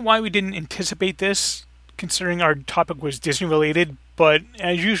 I don't know why we didn't anticipate this, considering our topic was Disney-related, but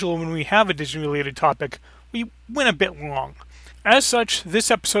as usual when we have a Disney-related topic, we went a bit long. As such, this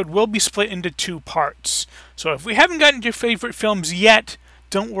episode will be split into 2 parts. So if we haven't gotten to your favorite films yet,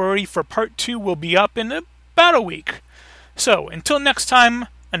 don't worry, for part 2 will be up in about a week. So, until next time,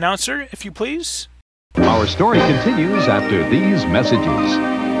 announcer, if you please. Our story continues after these messages.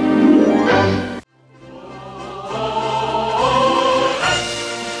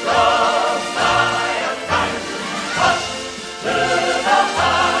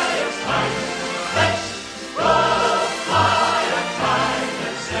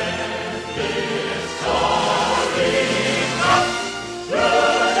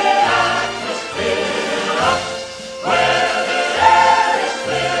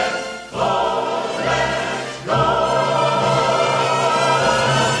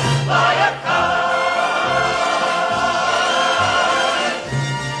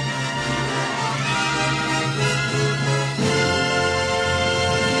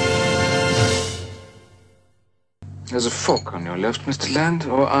 There's a fork on your left, Mr. Land,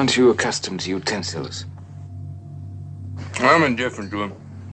 or aren't you accustomed to utensils? I'm indifferent to him.